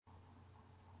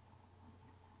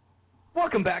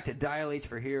Welcome back to Dial H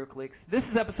for HeroClix. This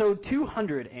is episode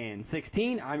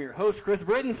 216. I'm your host, Chris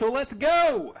Britton, so let's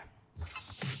go!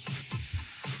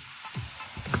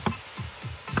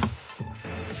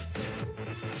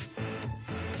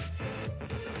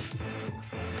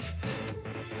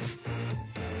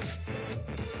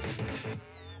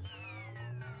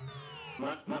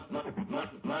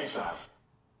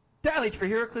 Dial H for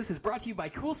HeroClix is brought to you by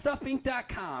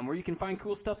CoolStuffInc.com, where you can find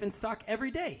cool stuff in stock every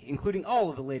day, including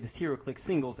all of the latest HeroClix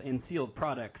singles and sealed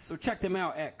products. So check them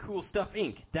out at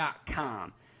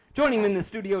CoolStuffInc.com. Joining me in the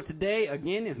studio today,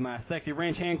 again, is my sexy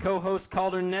ranch hand co-host,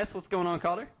 Calder Ness. What's going on,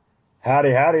 Calder?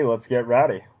 Howdy, howdy. Let's get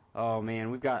rowdy. Oh, man,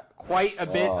 we've got quite a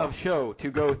bit of show to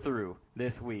go through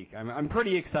this week. I'm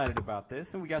pretty excited about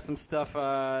this, and we got some stuff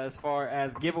as far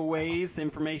as giveaways,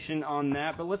 information on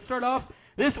that. But let's start off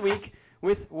this week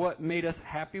with what made us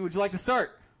happy. Would you like to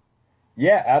start?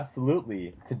 Yeah,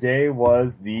 absolutely. Today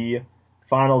was the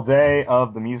final day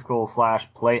of the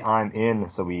musical/play I'm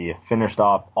in, so we finished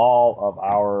off all of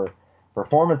our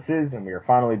performances, and we are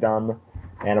finally done.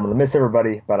 And I'm going to miss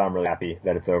everybody, but I'm really happy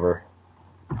that it's over.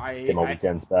 Get my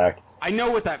weekends back. I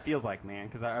know what that feels like, man,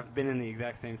 because I've been in the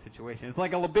exact same situation. It's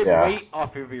like a big weight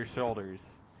off of your shoulders.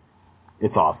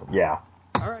 It's awesome, yeah.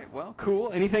 All right, well,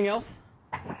 cool. Anything else?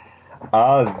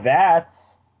 That,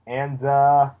 and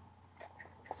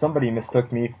somebody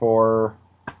mistook me for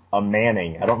a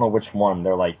Manning. I don't know which one.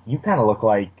 They're like, you kind of look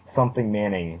like something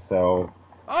Manning, so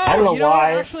I don't know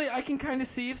why. Actually, I can kind of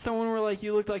see if someone were like,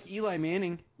 you looked like Eli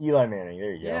Manning. Eli Manning,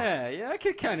 there you go. Yeah, I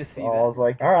could kind of see that. I was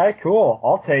like, all right, cool,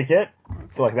 I'll take it. Okay.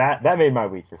 So like that made my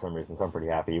week for some reason, so I'm pretty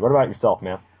happy. What about yourself,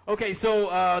 man? Okay,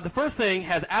 so the first thing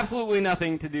has absolutely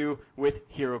nothing to do with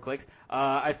HeroClix.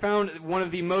 I found one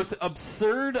of the most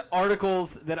absurd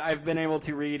articles that I've been able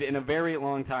to read in a very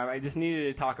long time. I just needed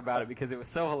to talk about it because it was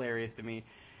so hilarious to me.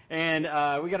 And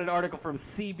we got an article from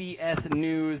CBS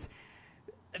News.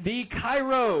 The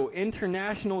Cairo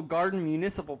International Garden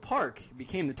Municipal Park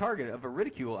became the target of a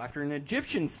ridicule after an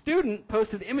Egyptian student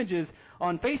posted images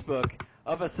on Facebook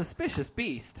of a suspicious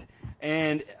beast.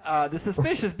 And the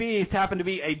suspicious beast happened to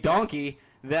be a donkey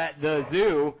that the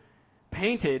zoo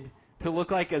painted to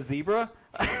look like a zebra.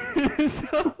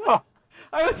 So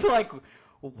I was like,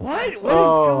 what is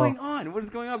going on? What is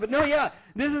going on? But no, yeah,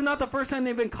 this is not the first time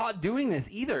they've been caught doing this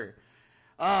either.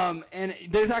 And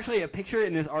there's actually a picture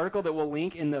in this article that we'll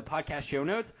link in the podcast show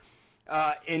notes.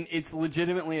 And it's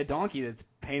legitimately a donkey that's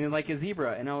painted like a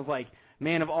zebra. And I was like,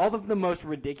 man, of all of the most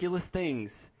ridiculous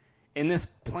things in this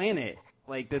planet,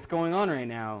 like that's going on right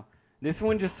now, this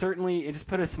one just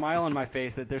put a smile on my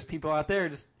face that there's people out there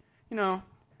just,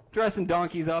 dressing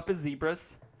donkeys up as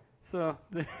zebras. So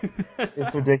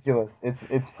it's ridiculous.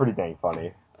 It's pretty dang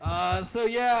funny. So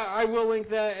yeah, I will link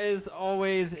that as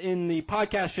always in the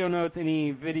podcast show notes.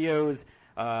 Any videos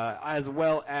as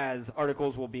well as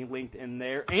articles will be linked in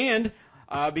there. And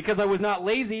because I was not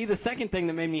lazy, the second thing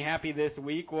that made me happy this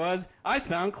week was I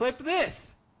sound clipped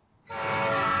this.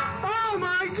 Oh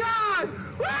my God!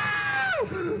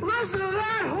 Woo! Listen to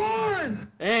that horn!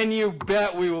 And you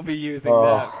bet we will be using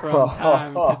that from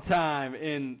time to time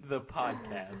in the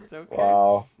podcast. Okay.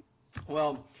 Wow.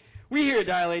 Well, we here at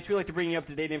Dial H, we like to bring you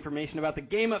up-to-date information about the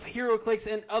game of HeroClix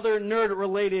and other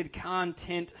nerd-related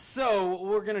content. So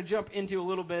we're going to jump into a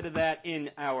little bit of that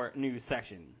in our news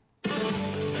section.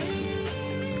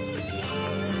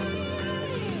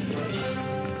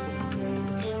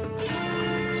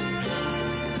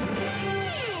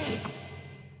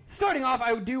 Starting off,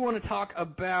 I do want to talk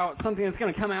about something that's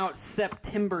going to come out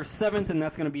September 7th, and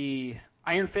that's going to be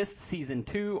Iron Fist Season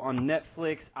 2 on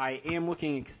Netflix. I am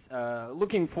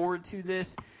looking forward to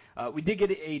this. We did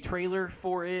get a trailer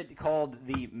for it called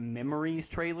the Memories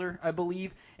trailer, I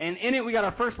believe. And in it, we got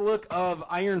our first look of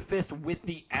Iron Fist with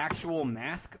the actual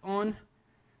mask on.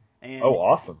 And,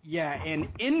 awesome. Yeah, and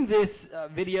in this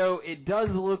video, it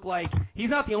does look like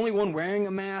he's not the only one wearing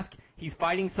a mask. He's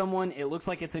fighting someone. It looks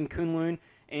like it's in Kunlun.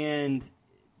 And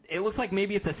it looks like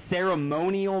maybe it's a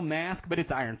ceremonial mask, but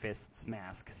it's Iron Fist's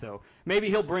mask. So maybe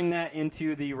he'll bring that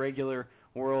into the regular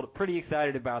world. Pretty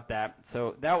excited about that.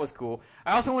 So that was cool.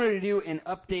 I also wanted to do an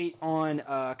update on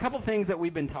a couple things that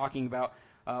we've been talking about.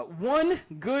 One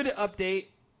good update,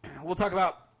 we'll talk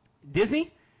about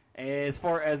Disney. As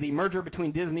far as the merger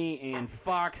between Disney and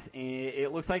Fox,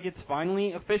 it looks like it's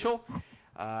finally official.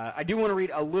 I do want to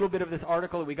read a little bit of this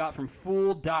article that we got from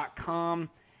Fool.com.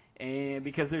 And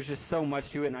because there's just so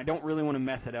much to it, and I don't really want to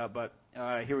mess it up, but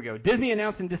here we go. Disney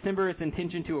announced in December its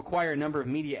intention to acquire a number of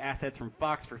media assets from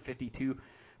Fox for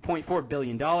 $52.4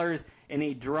 billion. In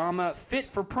a drama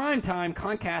fit for primetime,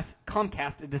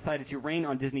 Comcast decided to rain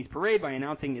on Disney's parade by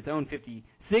announcing its own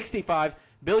 $65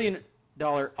 billion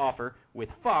offer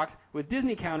with Fox, with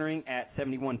Disney countering at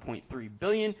 $71.3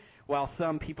 billion. While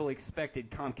some people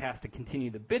expected Comcast to continue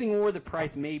the bidding war, the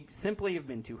price may simply have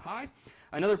been too high.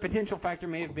 Another potential factor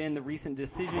may have been the recent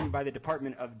decision by the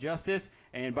Department of Justice.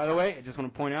 And by the way, I just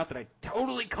want to point out that I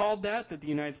totally called that the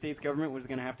United States government was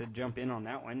going to have to jump in on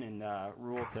that one and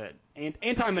rule to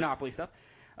anti-monopoly stuff.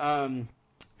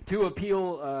 To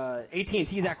appeal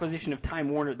AT&T's acquisition of Time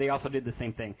Warner, they also did the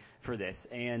same thing for this.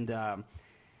 And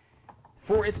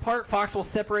for its part, Fox will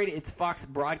separate its Fox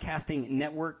Broadcasting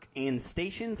Network and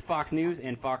stations, Fox News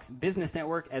and Fox Business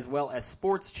Network, as well as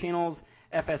sports channels,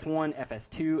 FS1,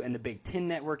 FS2, and the Big Ten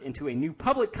Network, into a new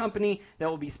public company that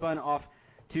will be spun off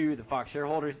to the Fox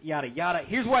shareholders, yada, yada.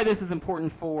 Here's why this is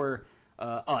important for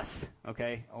us,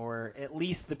 okay, or at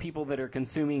least the people that are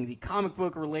consuming the comic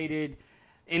book-related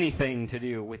anything to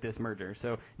do with this merger.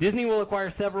 So Disney will acquire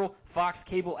several Fox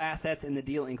cable assets in the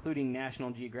deal, including National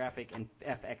Geographic and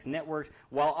FX networks,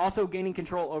 while also gaining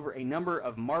control over a number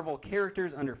of Marvel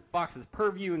characters under Fox's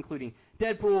purview, including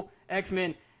Deadpool,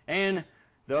 X-Men, and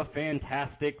the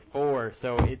Fantastic Four.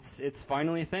 So it's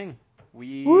finally a thing.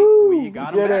 We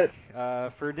got them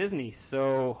back for Disney.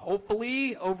 So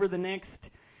hopefully over the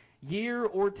next year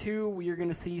or two, we are going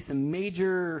to see some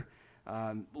major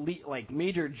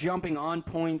major jumping on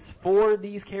points for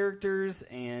these characters,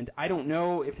 and I don't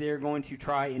know if they're going to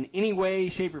try in any way,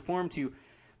 shape, or form to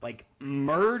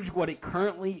merge what it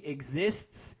currently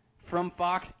exists from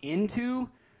Fox into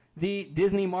the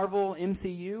Disney Marvel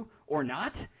MCU or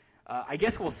not. I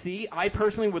guess we'll see. I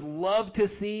personally would love to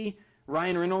see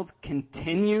Ryan Reynolds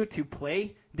continue to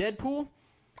play Deadpool.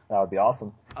 That would be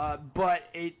awesome. But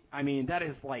that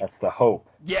is that's the hope.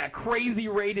 Yeah, crazy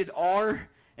rated R.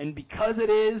 And because it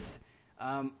is,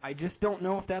 I just don't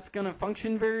know if that's going to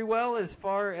function very well as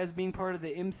far as being part of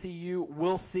the MCU.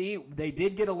 We'll see. They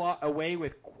did get away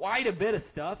with quite a bit of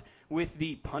stuff with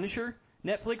the Punisher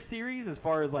Netflix series as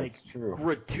far as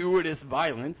gratuitous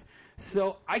violence.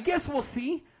 So I guess we'll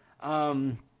see.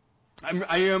 I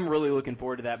am really looking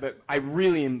forward to that, but I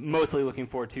really am mostly looking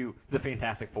forward to the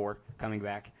Fantastic Four coming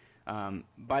back.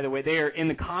 By the way, they are in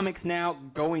the comics now,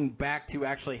 going back to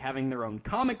actually having their own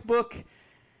comic book.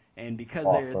 And because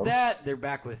they're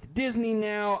back with Disney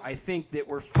now, I think that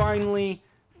we're finally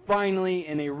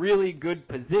in a really good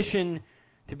position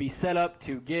to be set up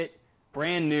to get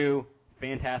brand new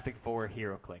Fantastic Four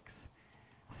HeroClix.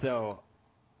 So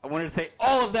I wanted to say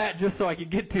all of that just so I could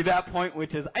get to that point,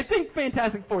 which is I think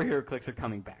Fantastic Four HeroClix are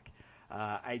coming back.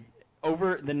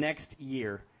 Over the next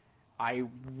year, I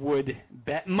would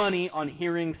bet money on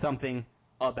hearing something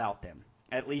about them,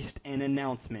 at least an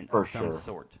announcement of some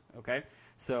sort. Okay.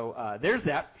 So there's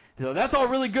that. So that's all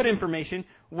really good information.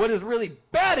 What is really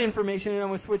bad information, and I'm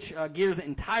going to switch gears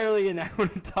entirely, and I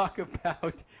want to talk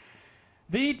about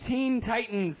the Teen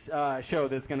Titans show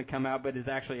that's going to come out, but is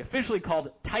actually officially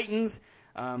called Titans.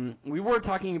 We were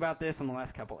talking about this on the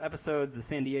last couple episodes, the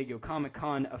San Diego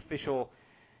Comic-Con official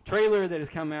trailer that has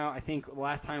come out. I think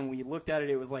last time we looked at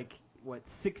it, it was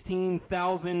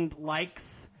 16,000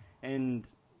 likes and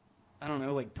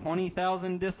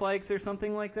 20,000 dislikes or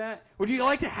something like that. Would you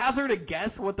like to hazard a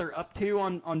guess what they're up to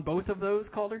on both of those,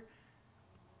 Calder?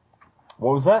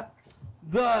 What was that?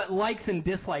 The likes and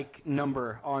dislike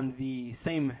number on the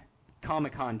same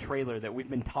Comic-Con trailer that we've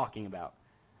been talking about.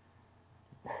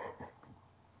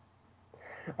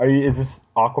 Is this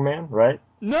Aquaman, right?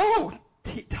 No!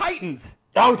 Titans!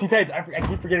 Oh, Teen Titans. I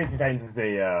keep forgetting Teen Titans is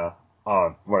a,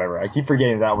 whatever. I keep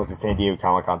forgetting that was a San Diego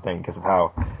Comic-Con thing because of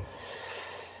how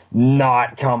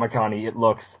not Comic-Con-y it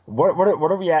looks. What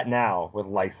are we at now with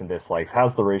likes and dislikes?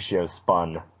 How's the ratio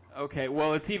spun? Okay,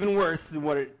 well, it's even worse than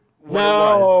what it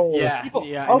No. was.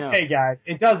 Yeah, I know. Okay, guys,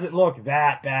 it doesn't look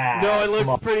that bad. No, it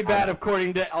looks pretty bad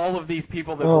according to all of these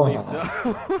people that believe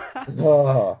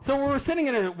so. So we're sitting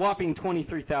at a whopping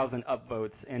 23,000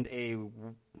 upvotes and a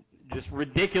just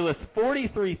ridiculous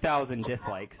 43,000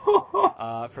 dislikes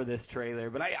for this trailer.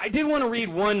 But I did want to read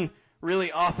one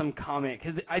really awesome comment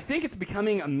because I think it's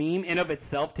becoming a meme in of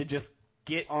itself to just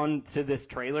get onto this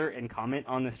trailer and comment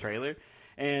on this trailer.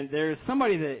 And there's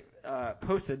somebody that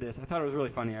posted this. I thought it was really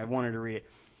funny. I wanted to read it.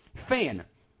 Fan.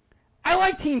 I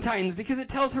like Teen Titans because it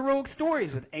tells heroic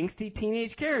stories with angsty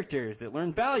teenage characters that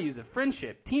learn values of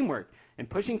friendship, teamwork, and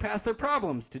pushing past their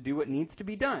problems to do what needs to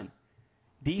be done.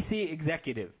 DC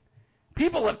executive.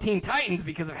 People love Teen Titans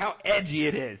because of how edgy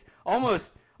it is.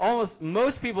 Almost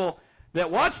most people that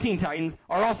watch Teen Titans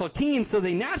are also teens, so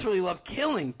they naturally love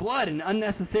killing, blood, and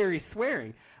unnecessary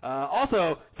swearing.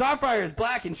 Also, Starfire is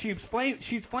black and shoots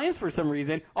flames for some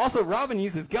reason. Also, Robin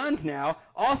uses guns now.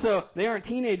 Also, they aren't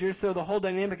teenagers, so the whole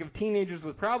dynamic of teenagers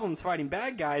with problems fighting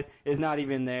bad guys is not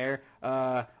even there.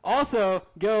 Also,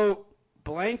 go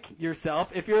blank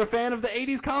yourself if you're a fan of the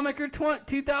 80s comic or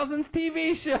 2000s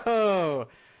TV show.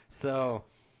 So,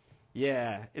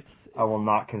 yeah, it's... I will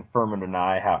not confirm or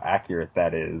deny how accurate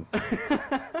that is.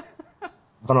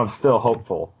 But I'm still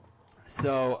hopeful.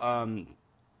 So,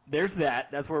 there's that.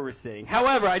 That's where we're sitting.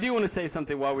 However, I do want to say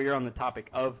something while we are on the topic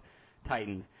of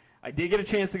Titans. I did get a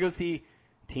chance to go see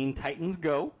Teen Titans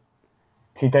Go.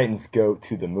 Teen Titans Go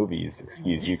to the movies.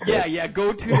 Excuse you, Chris. Yeah,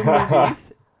 go to the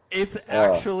movies. It's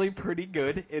actually pretty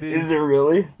good. It is. Is it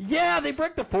really? Yeah, they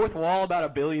break the fourth wall about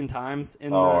 1 billion times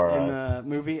in the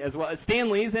movie as well.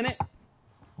 Stan Lee's in it.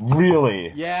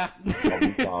 Really? Yeah.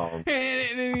 Oh,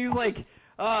 and he's like,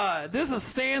 this is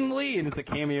Stan Lee, and it's a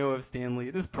cameo of Stan Lee.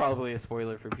 This is probably a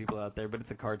spoiler for people out there, but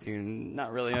it's a cartoon,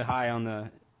 not really high on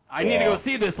the... I need to go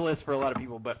see this list for a lot of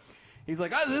people, but he's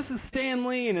like, this is Stan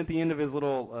Lee, and at the end of his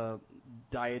little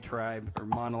diatribe, or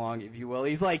monologue, if you will,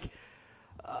 he's like,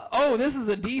 this is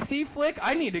a DC flick?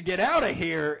 I need to get out of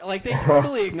here. Like, they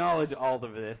totally acknowledge all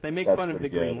of this. They make fun of the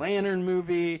Green Lantern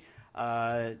movie.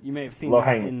 You may have seen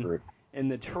that in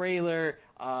the trailer.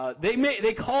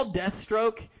 They called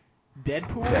Deathstroke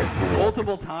Deadpool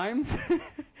multiple times,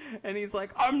 and he's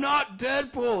like, "I'm not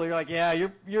Deadpool." You're like, "Yeah,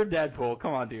 you're Deadpool.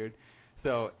 Come on, dude."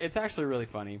 So it's actually really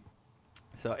funny.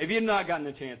 So if you've not gotten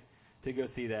a chance to go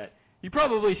see that, you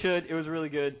probably should. It was really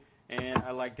good, and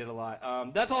I liked it a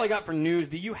lot. That's all I got for news.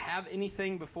 Do you have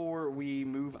anything before we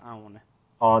move on?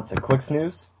 On to Clicks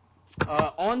News?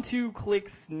 On to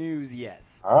Clicks News,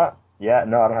 yes. All right. Yeah,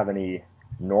 no, I don't have any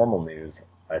normal news,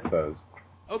 I suppose.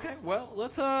 Okay, well,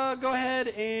 let's go ahead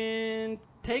and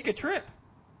take a trip.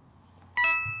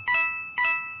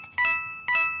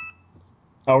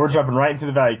 Oh, we're jumping right into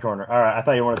the value corner. All right, I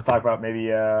thought you wanted to talk about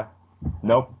maybe,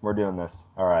 nope, we're doing this.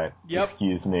 All right, Yep.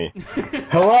 Excuse me.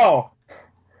 Hello,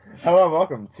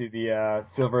 welcome to the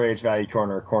Silver Age Value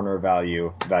Corner, Corner of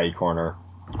Value Corner.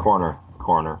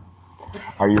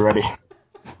 Are you ready?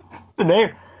 The name,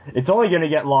 it's only going to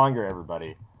get longer,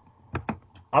 everybody.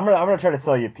 I'm gonna try to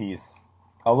sell you a piece.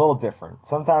 A little different.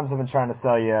 Sometimes I've been trying to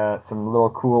sell you some little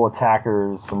cool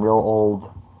attackers, some real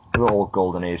old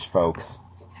Golden Age folks.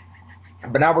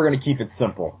 But now we're going to keep it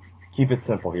simple. Keep it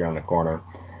simple here on the corner.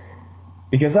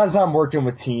 Because as I'm working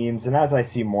with teams, and as I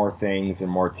see more things and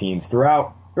more teams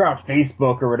throughout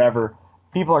Facebook or whatever,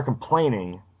 people are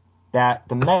complaining that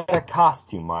the meta costs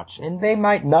too much, and they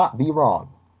might not be wrong.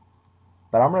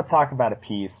 But I'm going to talk about a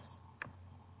piece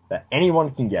that anyone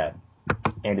can get,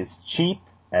 and is cheap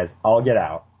as all get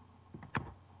out.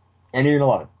 And you're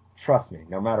gonna love it. Trust me,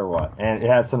 no matter what. And it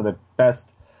has some of the best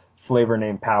flavor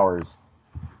name powers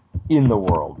in the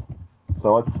world.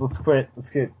 So let's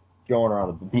get beating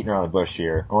around the bush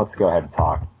here, and let's go ahead and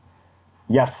talk.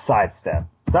 Yes, Sidestep.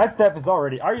 Sidestep is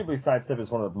arguably Sidestep is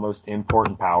one of the most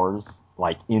important powers,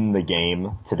 like, in the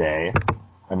game today.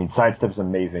 I mean, Sidestep is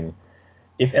amazing.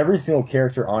 If every single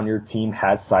character on your team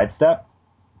has Sidestep,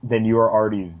 then you are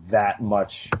already that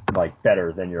much, like,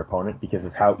 better than your opponent because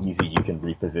of how easy you can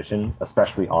reposition,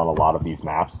 especially on a lot of these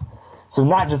maps. So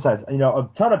not just a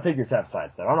ton of figures have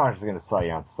Sidestep. I'm not just going to sell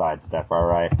you on Sidestep,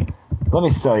 alright? Let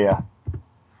me sell you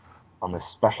on this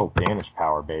special damage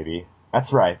power, baby.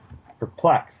 That's right.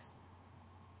 Perplex.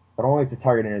 But only to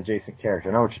target an adjacent character.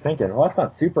 I know what you're thinking. Well, that's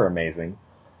not super amazing.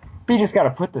 But you just got to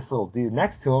put this little dude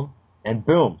next to him, and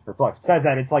boom, Perplex. Besides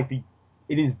that,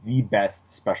 it is the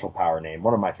best special power name.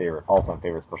 One of my all-time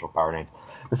favorite special power names.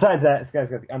 Besides that, this guy's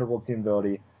got the Underworld team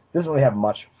ability. Doesn't really have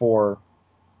much for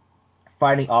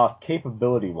fighting off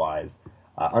capability-wise.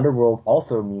 Underworld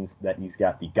also means that he's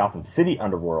got the Gotham City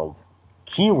Underworld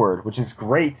keyword, which is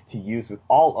great to use with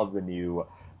all of the new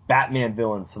Batman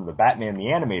villains from the Batman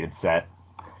the Animated set.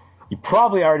 You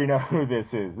probably already know who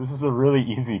this is. This is a really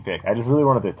easy pick. I just really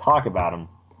wanted to talk about him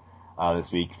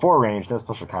this week. 4 range, no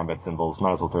special combat symbols.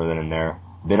 Might as well throw that in there.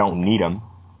 They don't need them.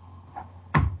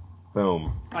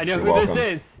 Boom. I know who this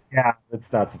is. Yeah,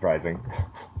 it's not surprising.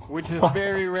 Which is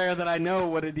very rare that I know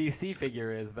what a DC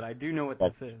figure is, but I do know what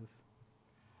this is.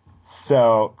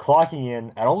 So, clocking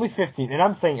in at only 15, and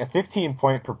I'm saying a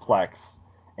 15-point Perplex,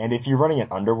 and if you're running an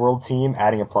Underworld team,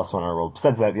 adding a +1 Underworld.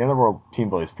 Besides that, the Underworld team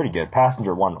ability is pretty good.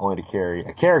 Passenger 1, only to carry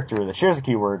a character that shares a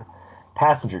keyword.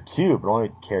 Passenger 2, but only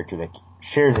a character that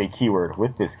shares a keyword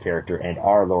with this character and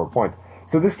are lower points.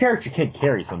 So this character can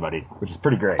carry somebody, which is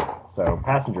pretty great. So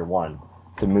Passenger 1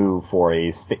 to move for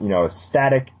a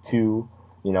static 2,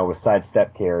 with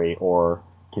sidestep carry, or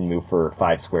can move for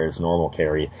 5 squares normal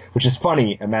carry, which is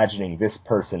funny imagining this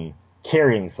person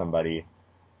carrying somebody.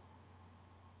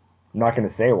 I'm not going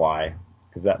to say why,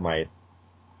 because that might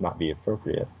not be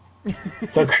appropriate.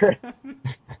 So great.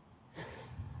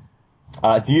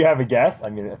 Do you have a guess? I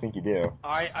mean, I think you do.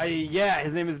 Yeah,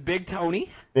 his name is Big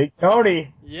Tony. Big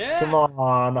Tony. Yeah. Come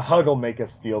on, a hug will make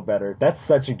us feel better. That's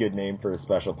such a good name for a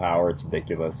special power. It's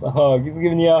ridiculous. A hug. He's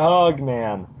giving you a hug,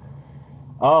 man.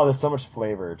 Oh, there's so much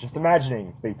flavor. Just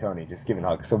imagining Big Tony just giving a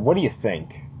hug. So what do you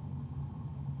think?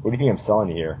 What do you think I'm selling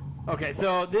you here? Okay,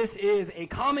 so this is a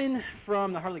common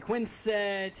from the Harley Quinn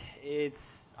set.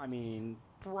 It's,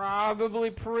 probably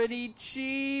pretty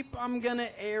cheap. I'm going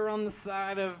to err on the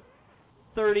side of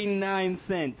 39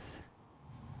 cents.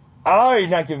 Oh, you're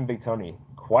not giving Big Tony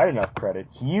quite enough credit.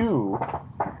 You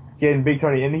getting Big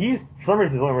Tony, and he's, for some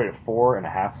reason, he's only rated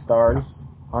 4.5 stars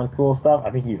on cool stuff.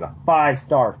 I think he's a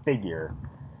 5-star figure.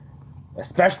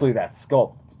 Especially that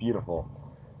sculpt. It's beautiful.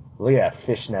 Look at that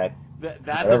fishnet.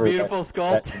 That's a beautiful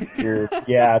sculpt.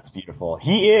 Yeah, it's beautiful.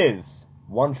 He is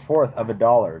 1/4 of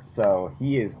 $1, so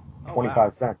he is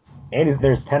 25 cents. And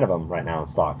there's 10 of them right now in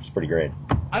stock, which is pretty great.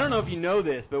 I don't know if you know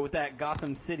this, but with that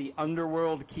Gotham City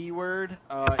Underworld keyword,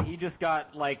 he just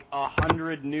got like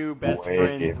 100 new best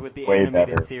friends with the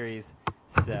animated series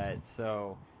set.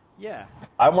 So, yeah.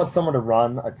 I want someone to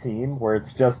run a team where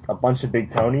it's just a bunch of Big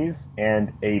Tonys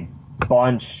and a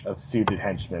bunch of suited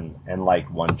henchmen and like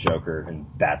one Joker, and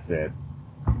that's it.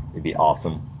 It'd be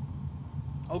awesome.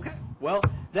 Okay. Well,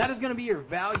 that is going to be your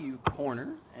value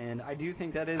corner, and I do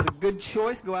think that is a good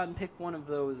choice. Go out and pick one of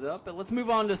those up. But let's move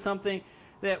on to something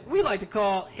that we like to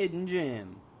call Hidden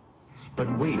Gem.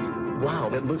 But wait, wow,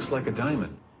 that looks like a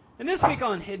diamond. And this week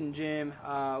on Hidden Gem,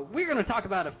 we're going to talk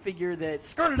about a figure that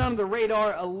skirted under the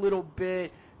radar a little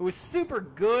bit. It was super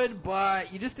good,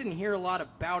 but you just didn't hear a lot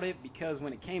about it because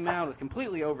when it came out, it was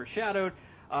completely overshadowed.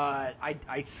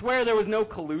 I swear there was no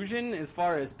collusion as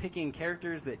far as picking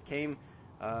characters that came,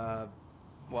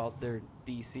 they're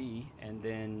DC, and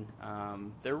then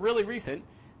they're really recent.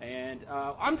 And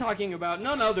I'm talking about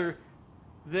none other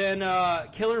than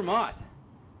Killer Moth.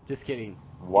 Just kidding.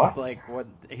 What?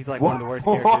 He's like one of the worst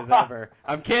characters ever.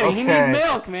 I'm kidding. Okay. He needs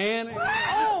milk, man.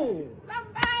 Oh,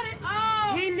 somebody!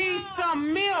 Oh, he needs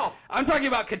some milk. I'm talking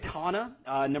about Katana,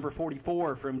 number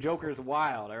 44 from Joker's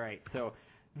Wild. All right, so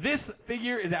this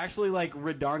figure is actually like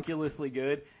redonkulously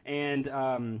good, and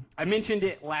I mentioned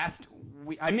it last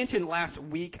week. Last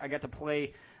week I got to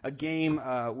play a game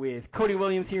with Cody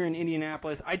Williams here in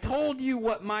Indianapolis. I told you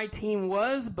what my team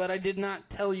was, but I did not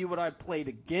tell you what I played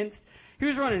against. He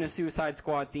was running a Suicide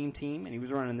Squad theme team, and he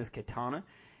was running this Katana.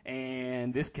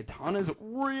 And this Katana is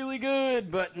really good,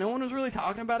 but no one was really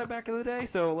talking about it back in the day,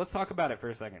 so let's talk about it for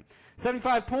a second.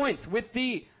 75 points with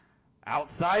the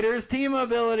Outsiders team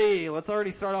ability. Let's already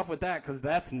start off with that, because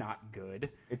that's not good.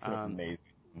 It's amazing.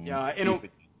 Now,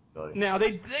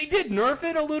 they did nerf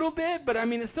it a little bit, but,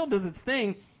 it still does its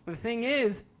thing. The thing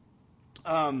is,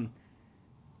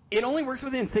 it only works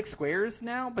within 6 squares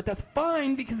now, but that's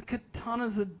fine because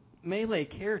Katana's a melee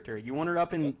character. You want her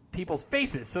up in people's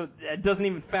faces, so it doesn't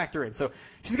even factor in. So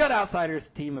she's got Outsiders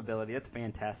team ability. That's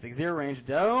fantastic. 0 range,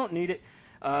 don't need it.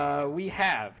 We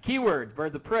have keywords: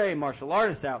 Birds of Prey, Martial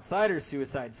Artist, Outsiders,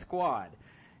 Suicide Squad.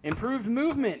 Improved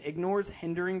movement, ignores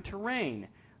hindering terrain.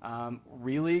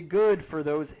 Really good for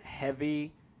those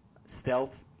heavy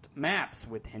stealth maps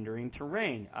with hindering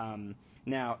terrain.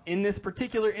 Now, in this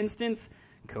particular instance,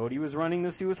 Cody was running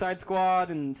the Suicide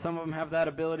Squad, and some of them have that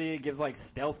ability. It gives,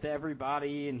 stealth to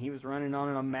everybody, and he was running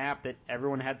on a map that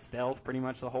everyone had stealth pretty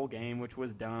much the whole game, which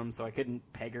was dumb, so I couldn't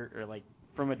peg her,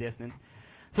 from a distance.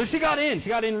 So she got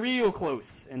in real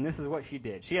close, and this is what she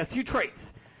did. She has 2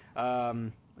 traits.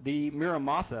 The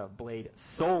Muramasa Blade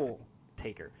Soul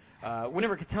Taker.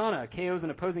 Whenever Katana KOs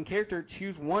an opposing character,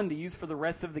 choose one to use for the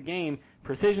rest of the game.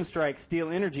 Precision Strike,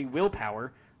 Steal Energy,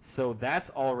 Willpower, so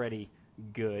that's already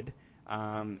good.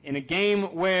 In a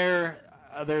game where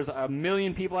there's a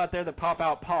million people out there that pop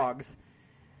out Pogs,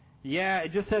 yeah, it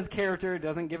just says character. It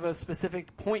doesn't give a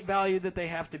specific point value that they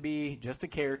have to be, just a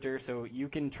character, so you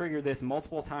can trigger this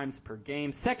multiple times per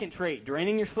game. Second trait,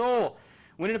 Draining Your Soul.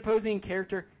 When an opposing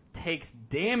character takes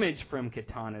damage from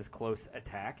Katana's close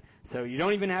attack, so you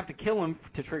don't even have to kill him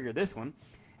to trigger this one.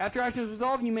 After actions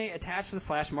resolve, you may attach the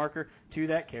slash marker to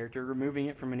that character, removing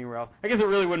it from anywhere else. I guess it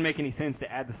really wouldn't make any sense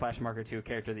to add the slash marker to a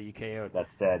character that you KO'd.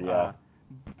 That's dead, yeah.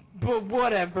 But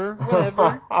whatever.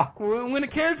 When a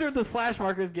character with the slash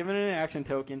marker is given an action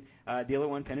token, deal it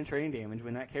 1 penetrating damage.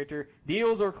 When that character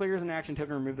deals or clears an action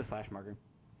token, remove the slash marker.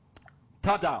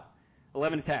 Top dial,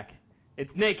 11 attack.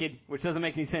 It's naked, which doesn't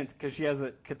make any sense because she has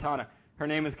a katana. Her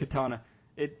name is Katana.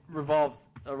 It revolves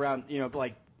around,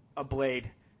 a blade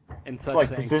and It's such like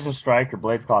things. Precision Strike or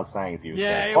Blades Claw's Fangs, you would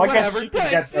Yeah, say. Well, I guess whatever. she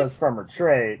can get those Just- from her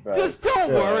trait, but Just don't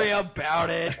still. worry about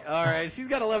it. All right, she's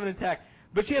got 11 attack,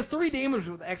 but she has 3 damage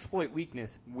with exploit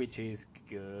weakness, which is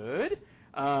good.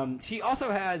 She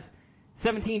also has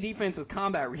 17 defense with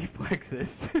combat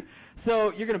reflexes.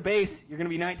 So you're going to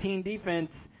be 19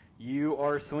 defense. You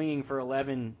are swinging for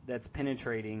 11 that's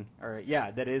penetrating,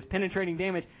 that is penetrating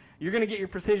damage. You're going to get your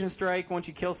precision strike once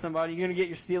you kill somebody. You're going to get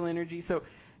your steel energy. So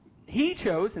he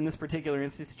chose, in this particular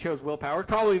instance, he chose willpower.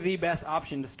 Probably the best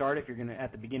option to start if you're going to,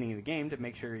 at the beginning of the game, to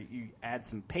make sure you add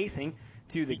some pacing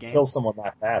to the game. Kill someone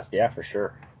that fast, yeah, for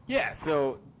sure. Yeah,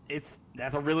 so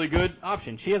that's a really good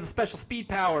option. She has a special speed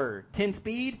power, 10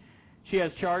 speed. She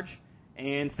has charge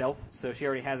and stealth, so she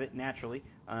already has it naturally.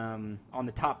 On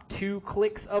the top 2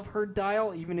 clicks of her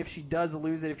dial, even if she does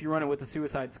lose it, if you run it with the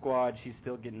Suicide Squad, she's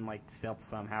still getting like stealth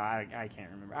somehow. I can't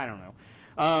remember. I don't know.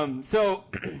 So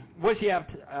what she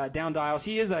have down dial?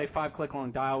 She is a 5-click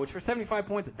long dial, which for 75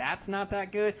 points, that's not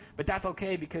that good, but that's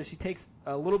okay because she takes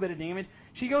a little bit of damage.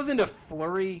 She goes into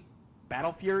Flurry,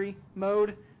 Battle Fury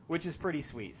mode, which is pretty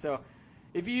sweet. So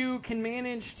if you can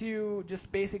manage to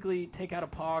just basically take out a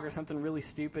Pog or something really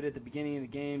stupid at the beginning of the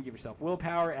game, give yourself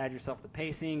willpower, add yourself the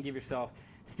pacing, give yourself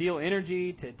steel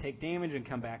energy to take damage and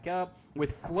come back up.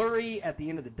 With Flurry at the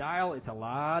end of the dial, it's a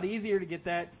lot easier to get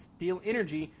that steel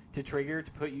energy to trigger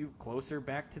to put you closer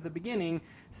back to the beginning.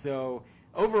 So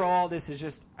overall, this is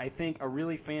just, I think, a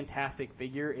really fantastic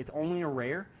figure. It's only a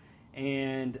rare.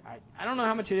 And I don't know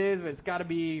how much it is, but it's got to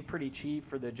be pretty cheap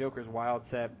for the Joker's Wild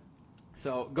set.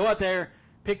 So go out there,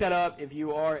 pick that up if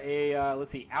you are a,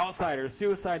 Outsider,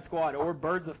 Suicide Squad, or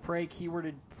Birds of Prey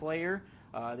keyworded player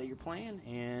that you're playing.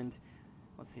 And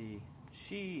let's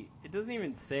see, it doesn't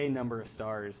even say number of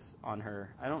stars on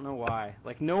her. I don't know why.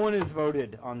 Like, no one has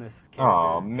voted on this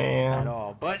character at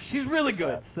all. But she's really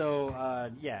good,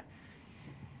 so, yeah.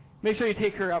 Make sure you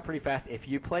take her out pretty fast if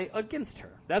you play against her.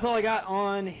 That's all I got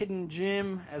on Hidden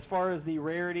Gem as far as the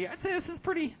rarity. I'd say this is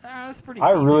pretty. I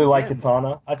really like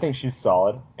Katana. I think she's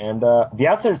solid, and the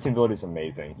Outsider's team ability is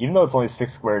amazing. Even though it's only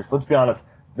 6 squares, let's be honest,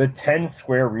 the 10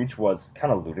 square reach was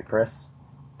kind of ludicrous.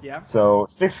 Yeah. So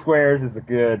 6 squares is a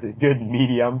good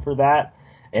medium for that,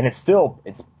 and it's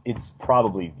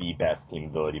probably the best team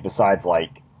ability besides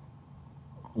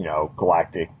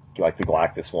Galactic. Like the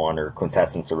Galactus one or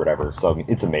Quintessence or whatever. So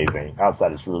it's amazing.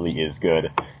 Outsiders really is good.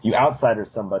 You Outsider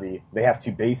somebody, they have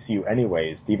to base you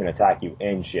anyways to even attack you,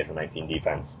 and she has a 19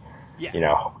 defense. Yeah.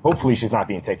 Hopefully she's not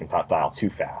being taken top dial too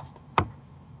fast.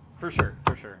 For sure.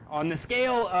 On the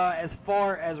scale, as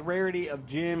far as rarity of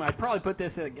Gem, I'd probably put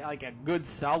this at like a good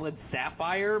solid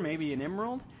Sapphire, maybe an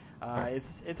Emerald.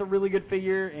 It's a really good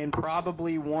figure and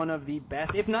probably one of the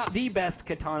best, if not the best,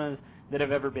 katanas that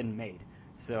have ever been made.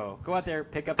 So go out there,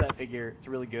 pick up that figure. It's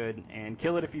really good, and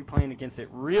kill it if you're playing against it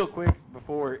real quick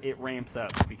before it ramps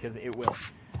up, because it will.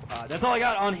 That's all I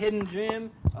got on Hidden Gem.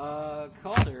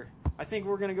 Calder, I think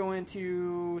we're going to go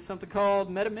into something called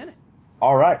Meta Minute.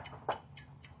 All right.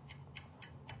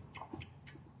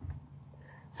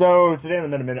 So today in the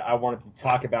Meta Minute, I wanted to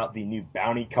talk about the new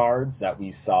bounty cards that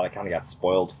we saw that kind of got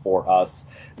spoiled for us.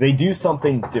 They do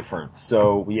something different.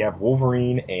 So we have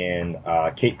Wolverine and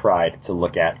Kitty Pryde to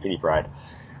look at. Kitty Pryde.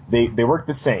 They work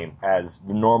the same as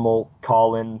the normal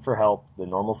call in for help, the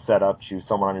normal setup. Choose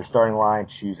someone on your starting line.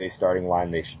 Choose a starting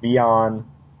line they should be on.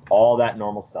 All that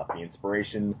normal stuff. The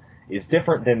inspiration is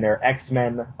different than their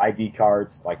X-Men ID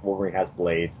cards. Like Wolverine has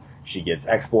blades. She gives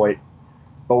exploit.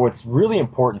 But what's really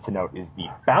important to note is the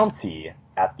bounty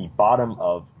at the bottom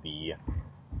of the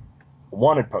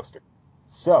wanted poster.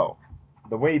 So,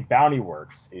 the way bounty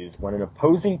works is when an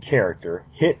opposing character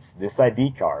hits this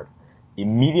ID card, it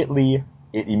immediately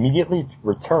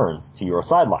returns to your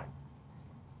sideline.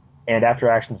 And after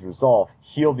actions resolve,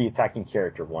 heal the attacking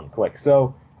character 1 click.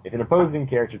 So, if an opposing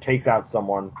character takes out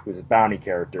someone who's a bounty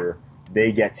character,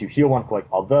 they get to heal 1 click,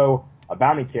 although a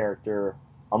bounty character,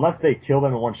 unless they kill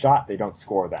them in 1 shot, they don't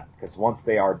score that, because once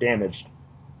they are damaged,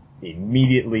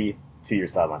 immediately to your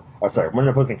sideline. Oh, sorry, when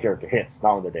an opposing character hits,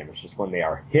 not when they're damaged, just when they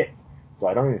are hit. So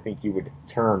I don't even think you would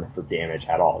turn for damage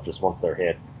at all, just once they're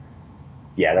hit.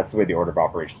 Yeah, that's the way the order of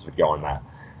operations would go on that.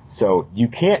 So you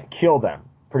can't kill them,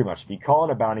 pretty much. If you call in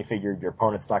a bounty figure, your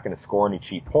opponent's not going to score any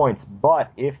cheap points,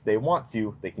 but if they want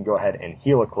to, they can go ahead and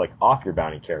heal a click off your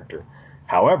bounty character.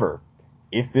 However,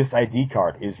 if this ID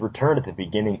card is returned at the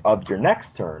beginning of your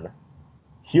next turn,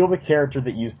 heal the character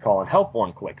that used call and help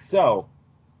 1 click. So,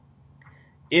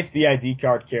 if the ID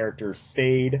card character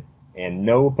stayed and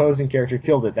no opposing character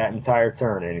killed it that entire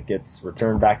turn and it gets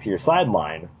returned back to your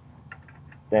sideline,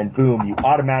 then boom, you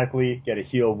automatically get a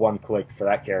heal 1 click for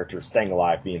that character staying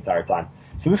alive the entire time.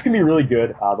 So this can be really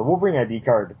good. The Wolverine ID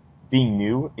card being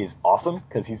new is awesome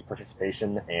because he's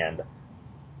participation, and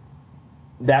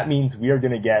that means we are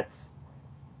going to get,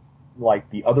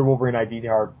 like, the other Wolverine ID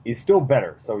card is still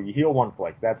better. So you heal one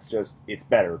click. That's just, it's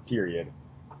better, period.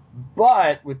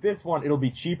 But with this one, it'll be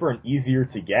cheaper and easier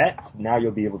to get. So now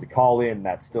you'll be able to call in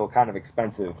that still kind of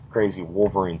expensive, crazy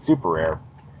Wolverine Super Rare,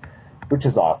 which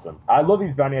is awesome. I love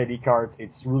these bounty ID cards.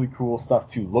 It's really cool stuff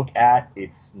to look at.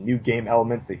 It's new game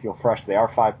elements. They feel fresh. They are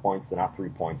 5 points. They're not 3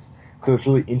 points. So it's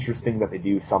really interesting that they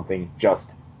do something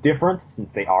just different,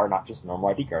 since they are not just normal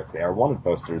ID cards. They are wanted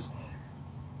posters.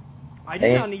 I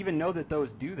did not even know that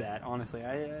those do that, honestly.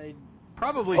 I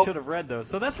probably should have read those.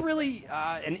 So that's really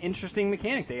an interesting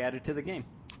mechanic they added to the game.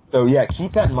 So yeah,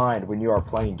 keep that in mind when you are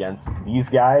playing against these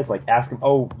guys. Like, ask them,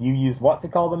 oh, you used what to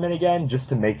call them in again? Just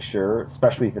to make sure,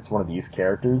 especially if it's one of these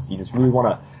characters. You just really want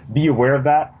to be aware of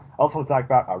that. I also want to talk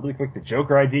about, really quick, the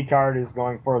Joker ID card is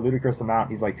going for a ludicrous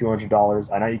amount. He's like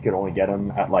 $200. I know you could only get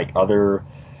him at, like, other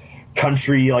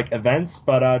country, like, events,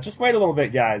 but just wait a little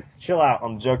bit, guys. Chill out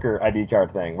on the Joker ID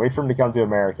card thing. Wait for him to come to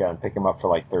America and pick him up for,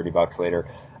 like, $30 later.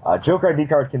 Joker ID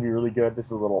card can be really good. This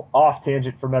is a little off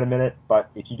tangent for Meta Minute, but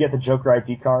if you get the Joker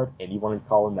ID card and you want to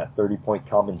call in that 30-point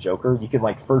common Joker, you can,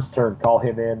 like, first turn call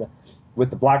him in with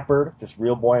the Blackbird, just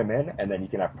real boy him in, and then you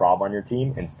can have Prob on your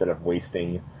team instead of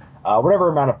wasting whatever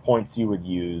amount of points you would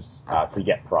use to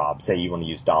get Prob. Say you want to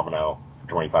use Domino for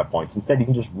 25 points. Instead, you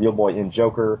can just real boy in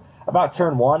Joker about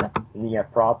turn 1, and you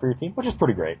have Prob for your team, which is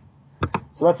pretty great.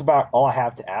 So that's about all I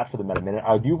have to add for the Meta Minute.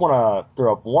 I do want to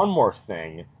throw up one more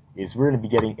thing. Is we're going to be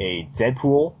getting a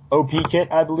Deadpool OP kit,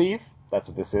 I believe. That's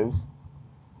what this is.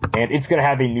 And it's going to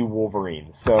have a new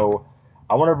Wolverine. So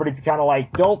I want everybody to kind of,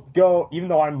 like, don't go, even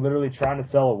though I'm literally trying to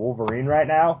sell a Wolverine right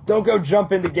now, don't go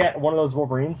jump in to get one of those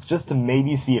Wolverines just to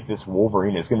maybe see if this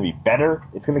Wolverine is going to be better.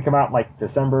 It's going to come out in, like,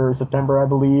 December or September, I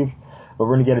believe. But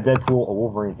we're going to get a Deadpool, a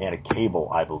Wolverine, and a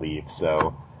Cable, I believe.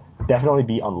 So definitely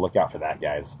be on the lookout for that,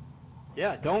 guys.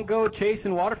 Yeah, don't go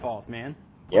chasing waterfalls, man.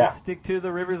 Yeah. Stick to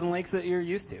the rivers and lakes that you're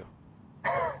used to.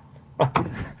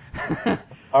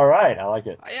 All right, I like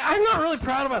it. I'm not really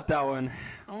proud about that one.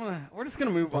 We're just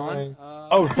gonna move on.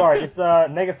 Sorry, it's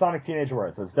Negasonic Teenage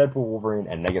Warhead. So it's Deadpool, Wolverine,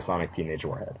 and Negasonic Teenage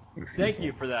Warhead. Thank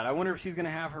you for that. I wonder if she's gonna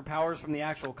have her powers from the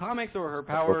actual comics or her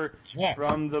power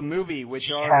from the movie,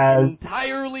 which are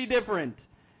entirely different.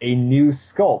 A new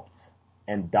sculpt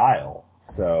and dial.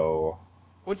 So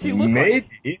what's she look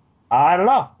like? I don't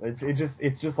know.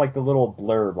 It's just like the little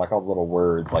blurb, like all the little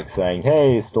words, like saying,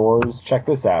 "Hey, stores, check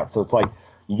this out." So it's like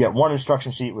you get one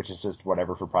instruction sheet, which is just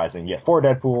whatever for pricing. You get 4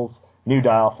 Deadpools, new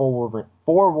dial,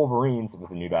 4 Wolverines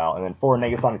with a new dial, and then 4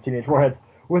 Negasonic Teenage Warheads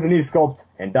with a new sculpt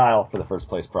and dial for the first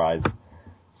place prize.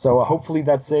 So hopefully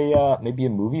that's maybe a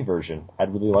movie version.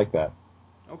 I'd really like that.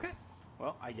 Okay.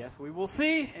 Well, I guess we will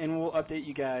see, and we'll update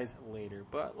you guys later.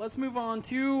 But let's move on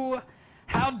to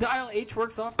how Dial H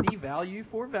works off the value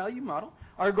for value model.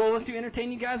 Our goal is to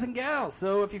entertain you guys and gals.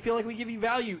 So if you feel like we give you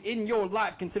value in your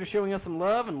life, consider showing us some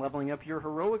love and leveling up your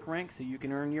heroic rank so you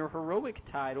can earn your heroic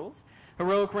titles.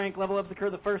 Heroic rank level ups occur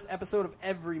the first episode of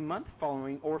every month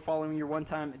following your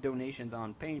one-time donations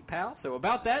on PayPal. So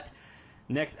about that,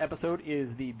 next episode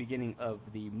is the beginning of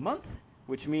the month,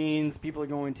 which means people are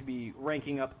going to be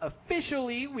ranking up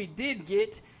officially. We did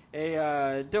get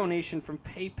a donation from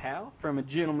PayPal from a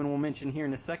gentleman we'll mention here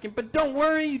in a second. But don't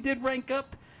worry, you did rank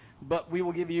up. But we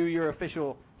will give you your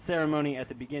official ceremony at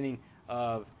the beginning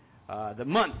of the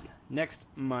month, next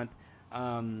month.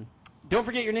 Don't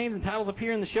forget your names and titles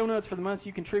appear in the show notes for the months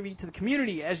you contribute to the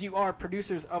community as you are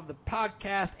producers of the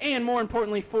podcast, and more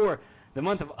importantly for the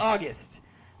month of August.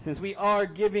 Since we are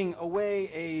giving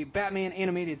away a Batman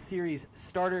animated series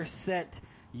starter set,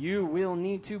 you will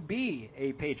need to be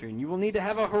a patron. You will need to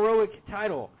have a heroic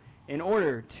title in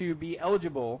order to be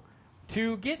eligible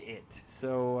to get it.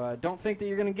 So don't think that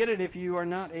you're going to get it if you are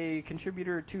not a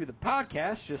contributor to the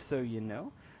podcast, just so you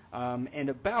know. And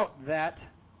about that,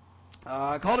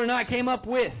 Calder and I came up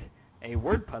with a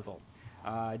word puzzle.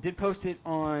 I did post it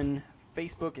on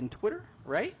Facebook and Twitter,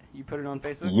 right? You put it on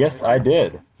Facebook? Yes, I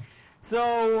did.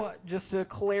 So just to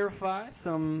clarify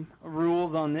some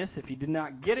rules on this, if you did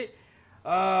not get it,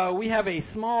 we have a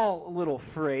small little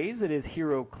phrase that is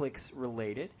HeroClix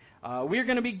related. We're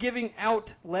going to be giving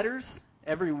out letters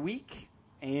every week,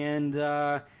 and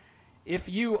if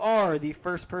you are the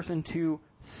first person to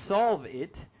solve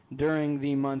it during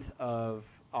the month of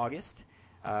August,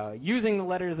 using the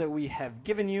letters that we have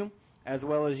given you, as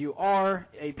well as you are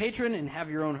a patron and have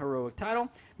your own heroic title,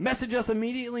 message us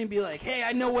immediately and be like, hey,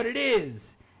 I know what it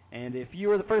is. And if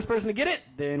you are the first person to get it,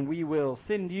 then we will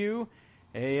send you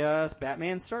a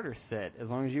Batman starter set,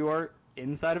 as long as you are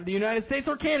inside of the United States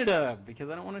or Canada, because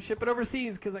I don't want to ship it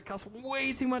overseas because that costs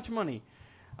way too much money.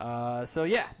 So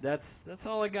yeah, that's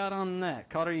all I got on that.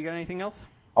 Cotter, you got anything else?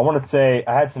 I want to say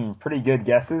I had some pretty good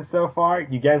guesses so far.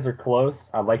 You guys are close.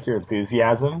 I like your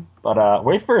enthusiasm, but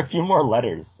wait for a few more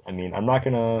letters. I mean, I'm not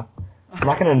gonna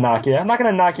knock you. I'm not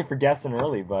gonna knock you for guessing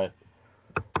early, but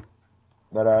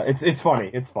it's funny.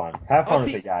 It's fun. Have fun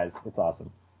with it, guys. It's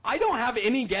awesome. I don't have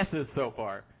any guesses so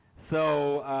far.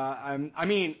 So I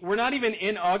mean, we're not even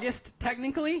in August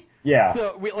technically. Yeah.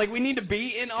 So we need to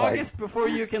be in August before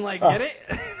you can get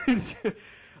it.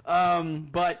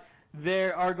 But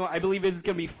there are I believe it's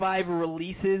going to be 5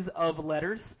 releases of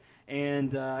letters,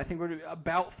 and I think we're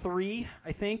about 3.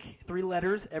 I think 3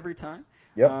 letters every time.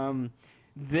 Yep.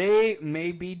 They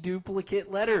may be duplicate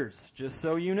letters, just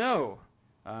so you know.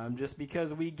 Just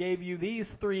because we gave you these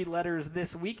 3 letters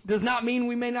this week does not mean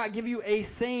we may not give you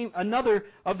another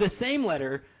of the same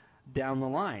letter down the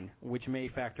line, which may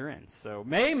factor in. So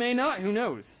may not, who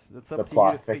knows? That's up to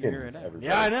you to figure it out. Everybody.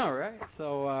 Yeah, I know, right?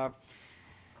 So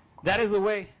that is the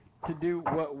way to do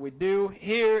what we do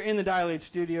here in the Dial H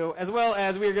studio, as well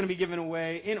as we are going to be giving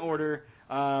away in order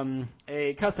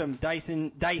a custom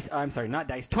token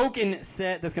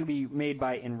set that's going to be made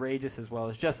by Enrageous, as well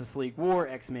as Justice League War,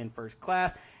 X-Men First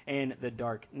Class, and The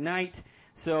Dark Knight.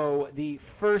 So the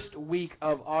first week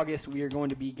of August, we are going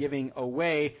to be giving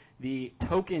away the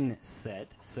token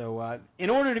set. So in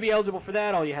order to be eligible for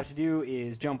that, all you have to do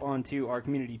is jump onto our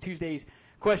Community Tuesdays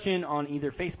question on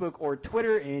either Facebook or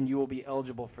Twitter, and you will be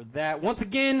eligible for that. Once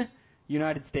again,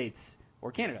 United States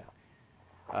or Canada.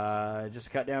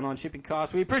 Just cut down on shipping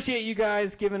costs. We appreciate you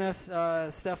guys giving us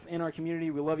stuff in our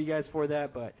community. We love you guys for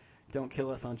that, but don't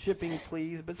kill us on shipping,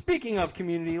 please. But speaking of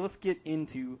community, let's get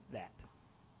into that.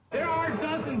 There are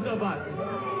dozens of us.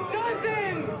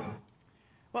 Dozens!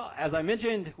 Well, as I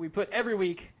mentioned, we put every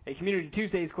week a Community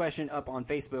Tuesdays question up on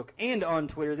Facebook and on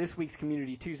Twitter. This week's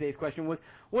Community Tuesdays question was,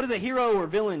 what is a hero or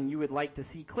villain you would like to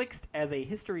see clixed as a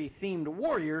history-themed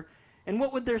warrior, and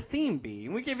what would their theme be?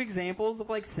 And we gave examples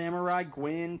of Samurai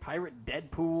Gwyn, Pirate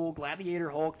Deadpool, Gladiator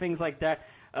Hulk, things like that.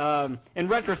 In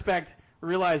retrospect, we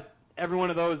realized every one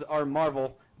of those are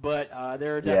Marvel, but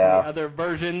there are definitely other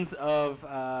versions of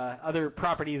other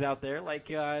properties out there,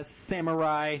 like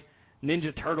Samurai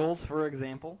Ninja Turtles, for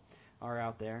example, are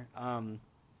out there.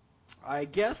 I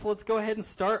guess let's go ahead and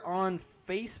start on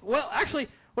Facebook. Well, actually,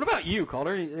 what about you,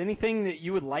 Calder? Anything that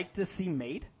you would like to see